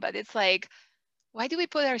way, but it's like, why do we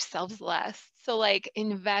put ourselves last? So like,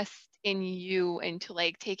 invest in you, into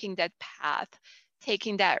like taking that path,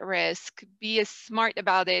 taking that risk, be as smart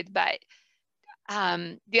about it. But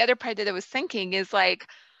the other part that I was thinking is like,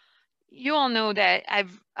 you all know that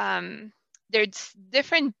there's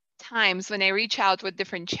different times when I reach out with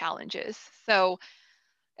different challenges. So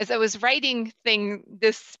as I was writing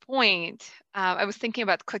this point, I was thinking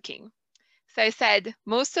about cooking. So I said,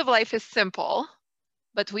 most of life is simple,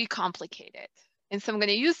 but we complicate it. And so I'm going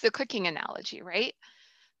to use the cooking analogy, right?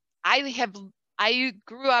 I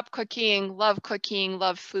grew up cooking, love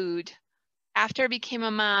food, after I became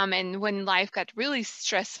a mom and when life got really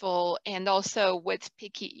stressful and also with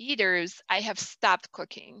picky eaters, I have stopped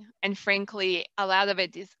cooking. And frankly, a lot of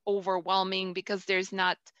it is overwhelming because there's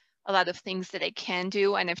not a lot of things that I can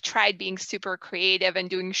do. And I've tried being super creative and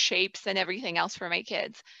doing shapes and everything else for my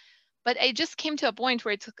kids. But I just came to a point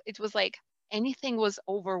where it was like anything was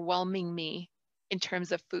overwhelming me in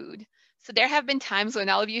terms of food. So there have been times when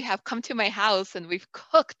all of you have come to my house and we've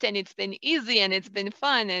cooked and it's been easy and it's been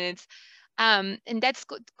fun and it's and that's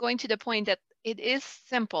going to the point that it is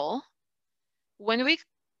simple. When we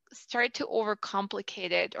start to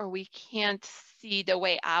overcomplicate it or we can't see the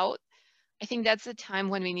way out, I think that's the time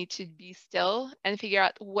when we need to be still and figure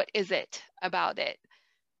out what is it about it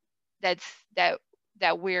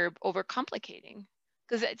that we're overcomplicating.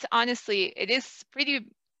 Because it's honestly, it's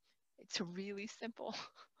really simple.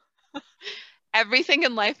 Everything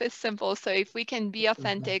in life is simple. So if we can be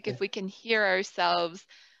authentic, if we can hear ourselves,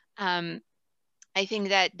 I think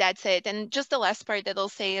that's it. And just the last part that I'll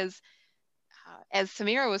say is, as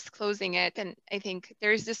Samira was closing it, and I think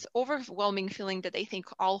there's this overwhelming feeling that I think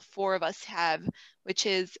all four of us have, which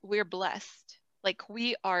is we're blessed. Like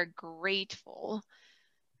we are grateful.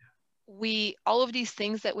 All of these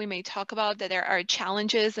things that we may talk about that there are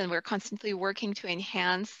challenges and we're constantly working to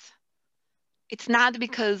enhance. It's not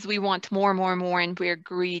because we want more and we're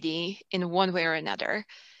greedy in one way or another.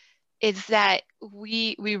 It's that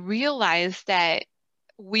we realize that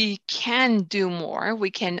we can do more,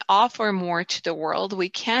 we can offer more to the world, we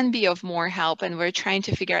can be of more help, and we're trying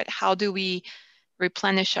to figure out how do we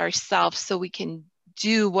replenish ourselves so we can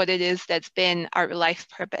do what it is that's been our life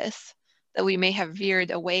purpose that we may have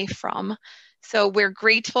veered away from. So we're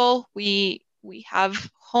grateful. We have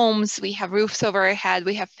homes, we have roofs over our head,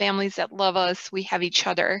 we have families that love us, we have each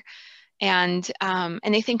other. And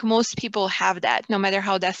I think most people have that, no matter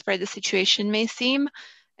how desperate the situation may seem.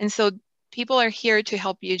 And so people are here to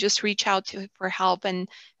help you. Just reach out for help and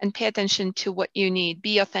pay attention to what you need.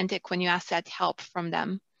 Be authentic when you ask that help from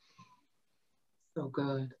them. So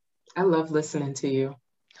good. I love listening to you.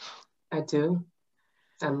 I do.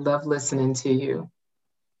 I love listening to you.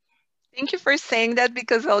 Thank you for saying that,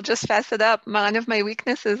 because I'll just fess it up. One of my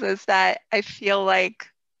weaknesses is that I feel like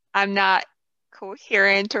I'm not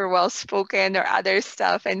coherent or well-spoken or other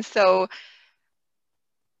stuff. And so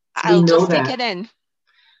I'll just take it in.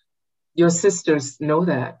 Your sisters know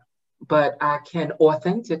that, but I can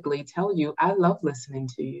authentically tell you, I love listening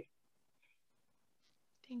to you.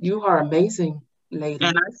 You are amazing, lady.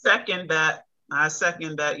 And I second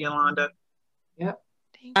that, Yolanda. Yep.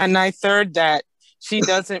 And I third that. She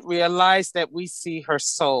doesn't realize that we see her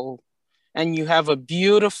soul. And you have a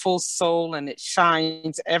beautiful soul and it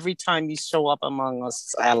shines every time you show up among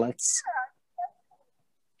us, Alex.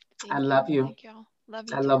 I love you. Thank y'all. Love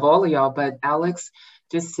you I love all of y'all. But Alex,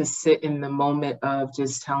 just to sit in the moment of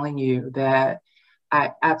just telling you that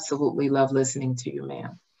I absolutely love listening to you,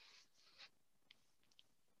 ma'am.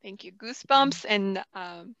 Thank you. Goosebumps and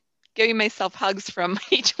giving myself hugs from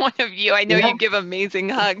each one of you. I know you give amazing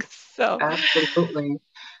hugs. So absolutely.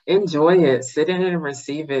 Enjoy it. Sit in it and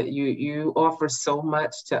receive it. You offer so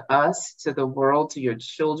much to us, to the world, to your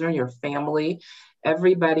children, your family,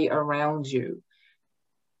 everybody around you.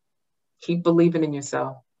 Keep believing in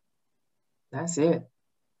yourself. That's it.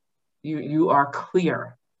 You are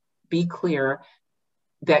clear. Be clear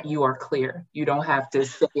that you are clear. You don't have to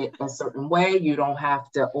say it a certain way. You don't have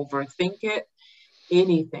to overthink it.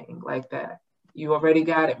 Anything like that. You already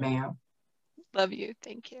got it, ma'am. Love you.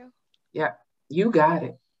 Thank you. Yeah, you got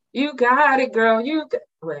it. You got it, girl.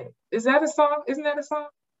 Wait, is that a song? Isn't that a song?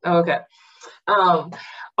 Oh, okay. Oh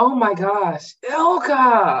my gosh,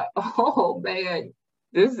 Ilka. Oh man,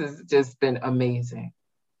 this has just been amazing.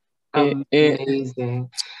 Amazing.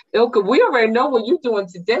 Ilka, we already know what you're doing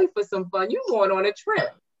today for some fun. You're going on a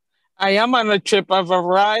trip. I am on a trip. I've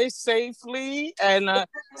arrived safely. And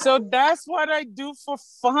so that's what I do for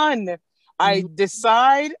fun. I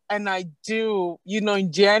decide and I do. You know,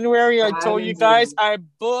 in January, I told you guys I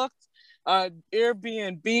booked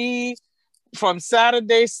Airbnb from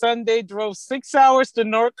Saturday, Sunday, drove 6 hours to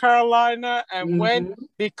North Carolina and went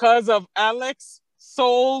because of Alex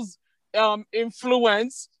Soul's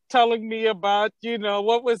influence, telling me about, you know,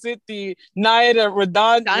 what was it? The night at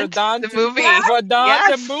Rodon, the movie.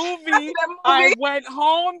 The movie. I went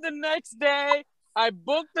home the next day. I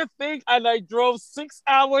booked the thing and I drove 6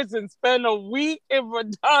 hours and spent a week in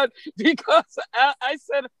Rodon because I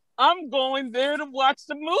said, I'm going there to watch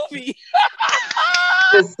the movie.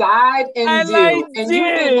 Decide and do. And you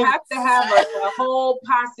didn't have to have a whole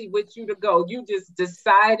posse with you to go. You just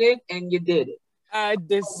decided and you did it. I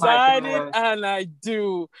decided and I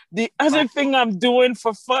do. The other thing I'm doing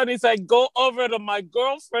for fun is I go over to my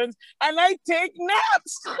girlfriend's and I take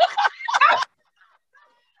naps.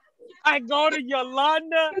 I go to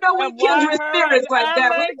Yolanda. You know, we kindred spirits like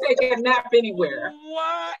Alex, that. We take a nap anywhere.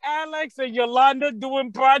 Why Alex and Yolanda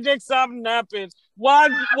doing projects, I'm napping. While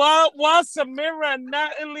Samira and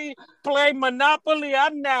Natalie play Monopoly,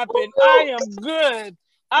 I'm napping. I am good.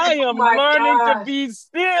 I am learning to be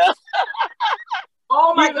still.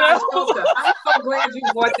 Oh my gosh, Ilka, I'm so glad you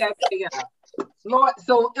brought that thing up. Lord,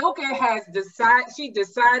 so Ilka has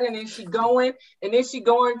decided and she going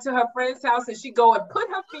to her friend's house and she go and put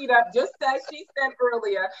her feet up just as she said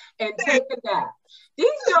earlier and take a nap.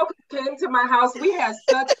 These jokers came to my house. We had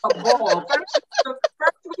such a ball.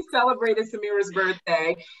 First we celebrated Samira's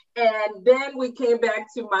birthday and then we came back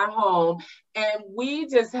to my home and we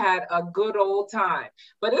just had a good old time.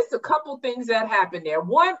 But it's a couple things that happened there.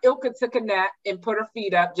 One, Ilka took a nap and put her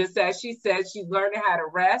feet up just as she said. She's learning how to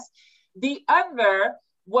rest. The other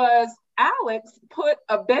was Alex put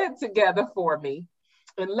a bed together for me.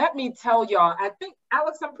 And let me tell y'all, I think,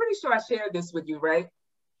 Alex, I'm pretty sure I shared this with you, right?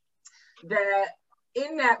 That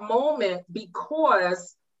in that moment,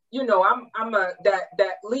 because, you know, I'm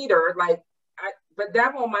that leader, but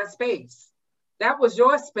that was my space. That was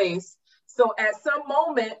your space. So at some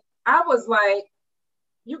moment, I was like,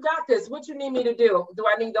 you got this. What you need me to do? Do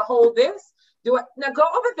I need to hold this? Now go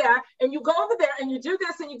over there and you go over there and you do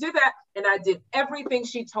this and you do that. And I did everything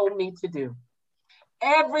she told me to do.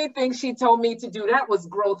 Everything she told me to do. That was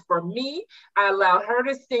growth for me. I allowed her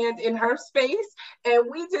to stand in her space and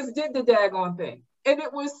we just did the daggone thing. And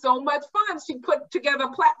it was so much fun. She put together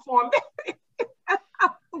a platform.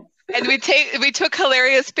 And we took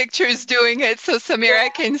hilarious pictures doing it so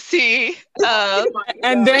Samira can see.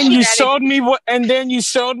 And then you showed me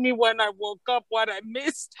when I woke up what I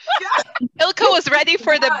missed. Ilka was ready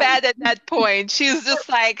for the bed at that point. She was just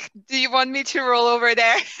like, "Do you want me to roll over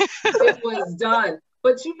there?" It was done.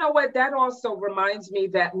 But you know what? That also reminds me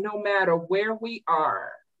that no matter where we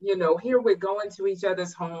are, you know, here we're going to each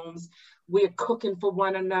other's homes, we're cooking for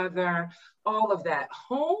one another, all of that.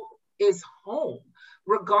 Home is home.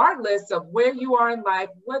 Regardless of where you are in life,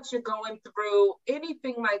 what you're going through,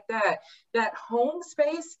 anything like that, that home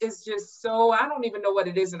space is just so, I don't even know what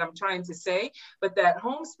it is that I'm trying to say, but that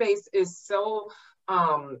home space is so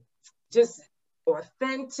just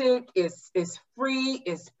authentic, it's free,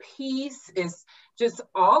 it's peace, it's just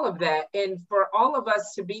all of that. And for all of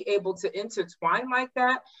us to be able to intertwine like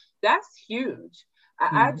that, that's huge.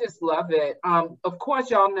 I just love it. Of course,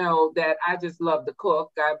 y'all know that I just love to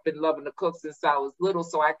cook. I've been loving to cook since I was little,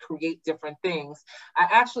 so I create different things. I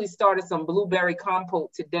actually started some blueberry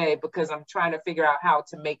compote today because I'm trying to figure out how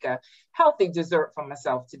to make a healthy dessert for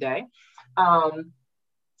myself today.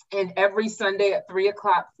 And every Sunday at 3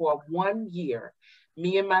 o'clock for 1 year,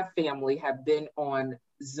 me and my family have been on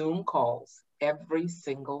Zoom calls every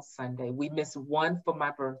single Sunday. We missed one for my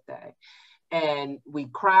birthday. And we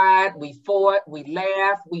cried, we fought, we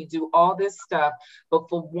laughed, we do all this stuff. But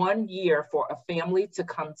for 1 year, for a family to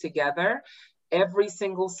come together every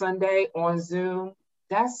single Sunday on Zoom,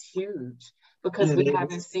 that's huge because we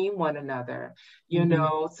haven't seen one another, you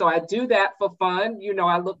know? So I do that for fun. You know,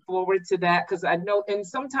 I look forward to that because I know, and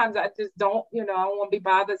sometimes I just don't, you know, I don't want to be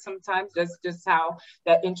bothered sometimes. That's just how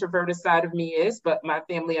that introverted side of me is, but my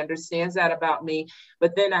family understands that about me.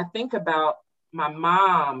 But then I think about my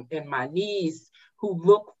mom and my niece who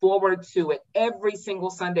look forward to it every single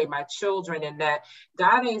Sunday, my children, and that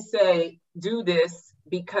God ain't say, do this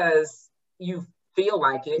because you feel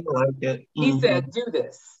like it. He said, do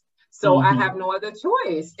this. So I have no other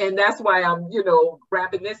choice. And that's why I'm, you know,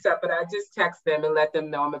 wrapping this up, but I just text them and let them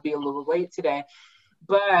know I'm gonna be a little late today.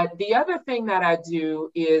 But the other thing that I do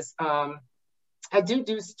is, I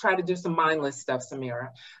try to do some mindless stuff, Samira.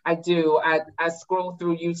 I do. I scroll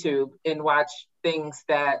through YouTube and watch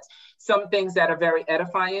some things that are very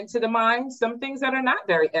edifying to the mind, some things that are not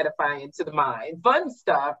very edifying to the mind, fun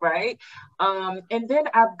stuff, right? And then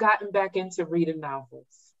I've gotten back into reading novels.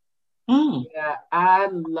 Yeah, I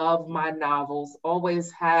love my novels,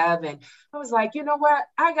 always have. And I was like, you know what?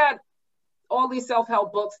 I got all these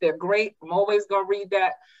self-help books. They're great. I'm always going to read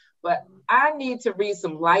that. But I need to read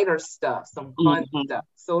some lighter stuff, some fun stuff.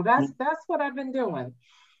 So that's what I've been doing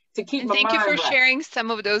to keep my mind right. Thank you for sharing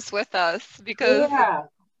some of those with us because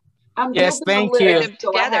I'm building a list,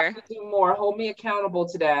 so I have to do more. Hold me accountable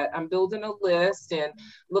to that. I'm building a list and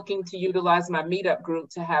looking to utilize my meetup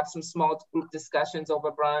group to have some small group discussions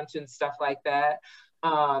over brunch and stuff like that.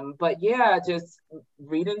 But yeah, just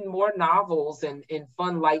reading more novels and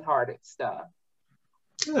fun, lighthearted stuff.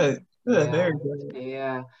 Good, very good.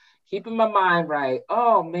 Yeah. Keeping my mind right.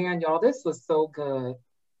 Oh man, y'all, this was so good.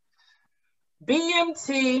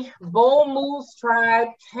 BMT, Bold Moves Tribe,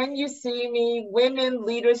 Can You See Me, Women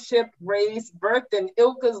Leadership Race, birthed in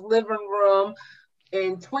Ilka's living room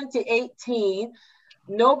in 2018.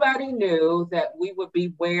 Nobody knew that we would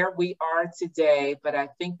be where we are today, but I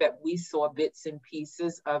think that we saw bits and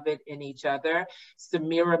pieces of it in each other.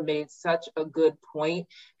 Samira made such a good point,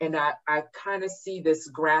 and I kind of see this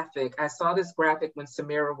graphic. I saw this graphic when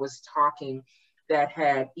Samira was talking that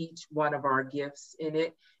had each one of our gifts in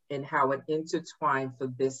it and how it intertwined for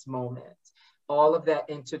this moment. All of that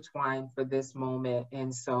intertwined for this moment.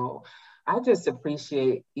 And so I just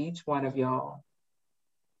appreciate each one of y'all.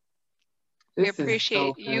 We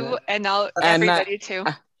appreciate you and everybody too.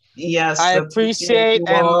 Yes. I appreciate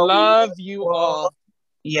and love you all.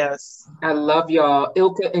 Yes. I love y'all.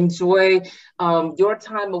 Ilka, enjoy your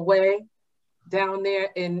time away down there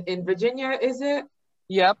in Virginia, is it?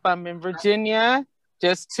 Yep, I'm in Virginia.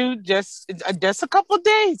 Just a couple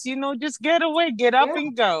days, just get away, get up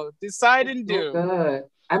and go, decide and do. Good.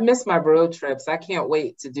 I miss my road trips. I can't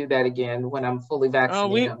wait to do that again when I'm fully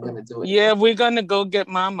vaccinated. I'm going to do it. Yeah, we're going to go get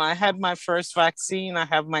Mama. I had my first vaccine. I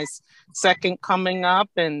have my second coming up,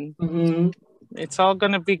 and it's all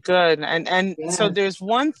going to be good. And so there's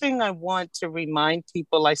one thing I want to remind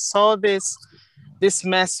people. I saw this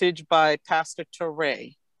message by Pastor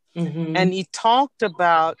Torre, and he talked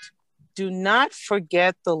about, do not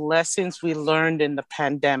forget the lessons we learned in the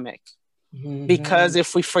pandemic. Because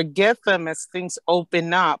if we forget them as things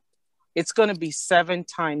open up, it's going to be 7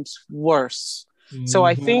 times worse. So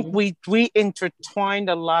I think we intertwined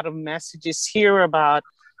a lot of messages here about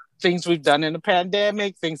things we've done in the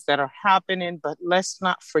pandemic, things that are happening, but let's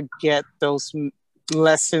not forget those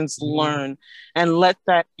lessons learned and let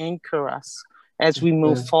that anchor us as we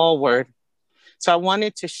move forward. So I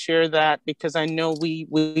wanted to share that because I know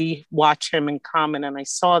we watch him in common, and I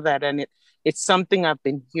saw that, and it's something I've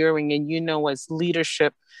been hearing. And, as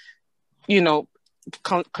leadership,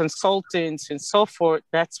 consultants and so forth,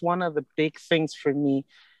 that's one of the big things for me.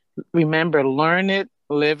 Remember, learn it,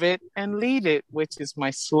 live it, and lead it, which is my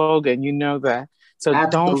slogan. You know that. So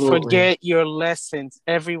Don't forget your lessons,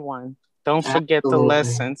 everyone. Don't forget the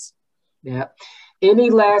lessons. Yeah. Any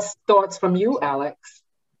last thoughts from you, Alex?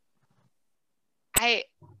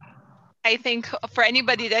 I think for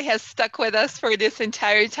anybody that has stuck with us for this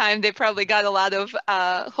entire time, they probably got a lot of,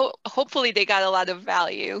 hopefully they got a lot of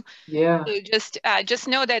value. Yeah. So just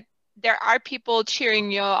know that there are people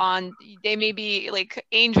cheering you on. They may be like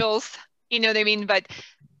angels, you know what I mean? But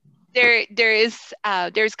there's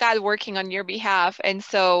God working on your behalf. And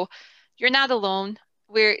so you're not alone.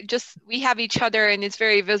 We have each other, and it's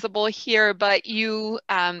very visible here, but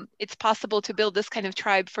it's possible to build this kind of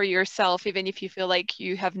tribe for yourself, even if you feel like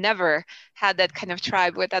you have never had that kind of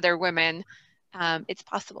tribe with other women. It's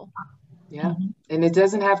possible. Yeah. And it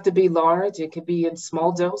doesn't have to be large. It could be in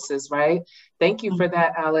small doses, right? Thank you for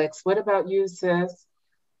that, Alex. What about you, sis?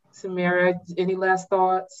 Samira, any last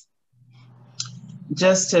thoughts?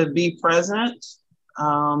 Just to be present,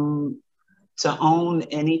 to own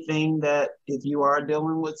anything that, if you are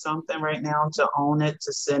dealing with something right now, to own it,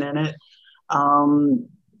 to sit in it. And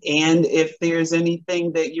if there's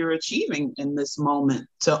anything that you're achieving in this moment,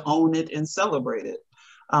 to own it and celebrate it.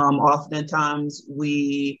 Oftentimes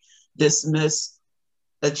we dismiss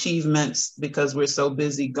achievements because we're so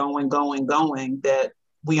busy going, that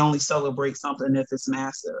we only celebrate something if it's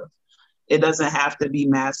massive. It doesn't have to be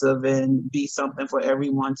massive and be something for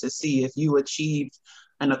everyone to see. If you achieved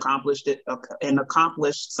and accomplished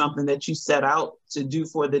something that you set out to do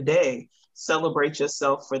for the day, celebrate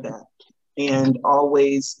yourself for that. And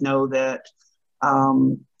always know that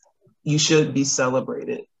you should be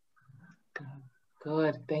celebrated.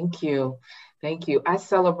 Good. Thank you. Thank you. I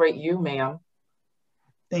celebrate you, ma'am.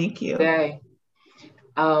 Thank you. Today.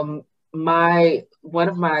 One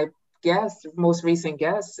of my guests, most recent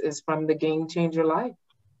guests, is from the Game Changer Life,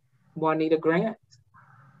 Juanita Grant.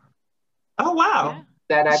 Oh, wow.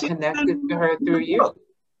 That I connected to her through you.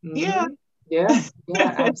 Yeah. Yeah,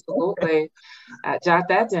 absolutely. Jot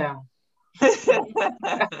that down.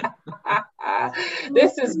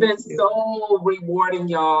 This has been so rewarding,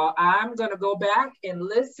 y'all. I'm going to go back and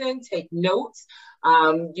listen, take notes.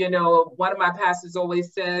 One of my pastors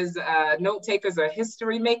always says, note takers are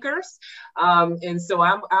history makers. And so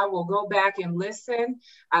I will go back and listen.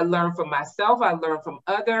 I learn from myself. I learn from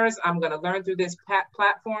others. I'm going to learn through this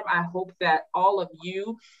platform. I hope that all of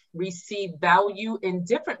you receive value in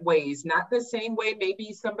different ways, not the same way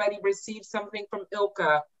maybe somebody received something from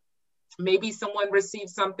Ilka Maybe someone received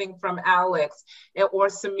something from Alex or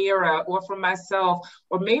Samira or from myself,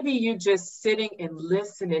 or maybe you just sitting and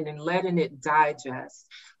listening and letting it digest.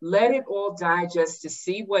 Let it all digest to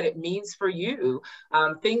see what it means for you.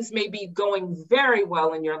 Things may be going very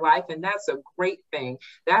well in your life, and that's a great thing.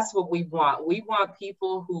 That's what we want. We want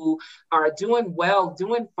people who are doing well,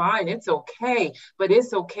 doing fine. It's okay, but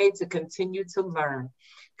it's okay to continue to learn.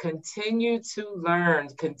 Continue to learn,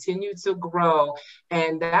 continue to grow.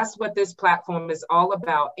 And that's what this platform is all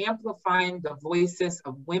about, amplifying the voices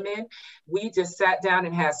of women. We just sat down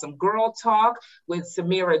and had some girl talk with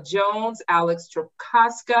Samira Jones, Alex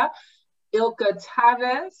Trzaskowska, Ilka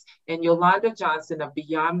Tavez, and Yolanda Johnson of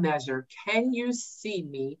Beyond Measure. Can you see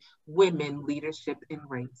me? Women, Leadership, and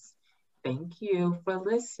Race. Thank you for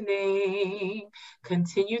listening.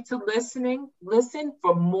 Continue to listen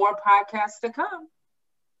for more podcasts to come.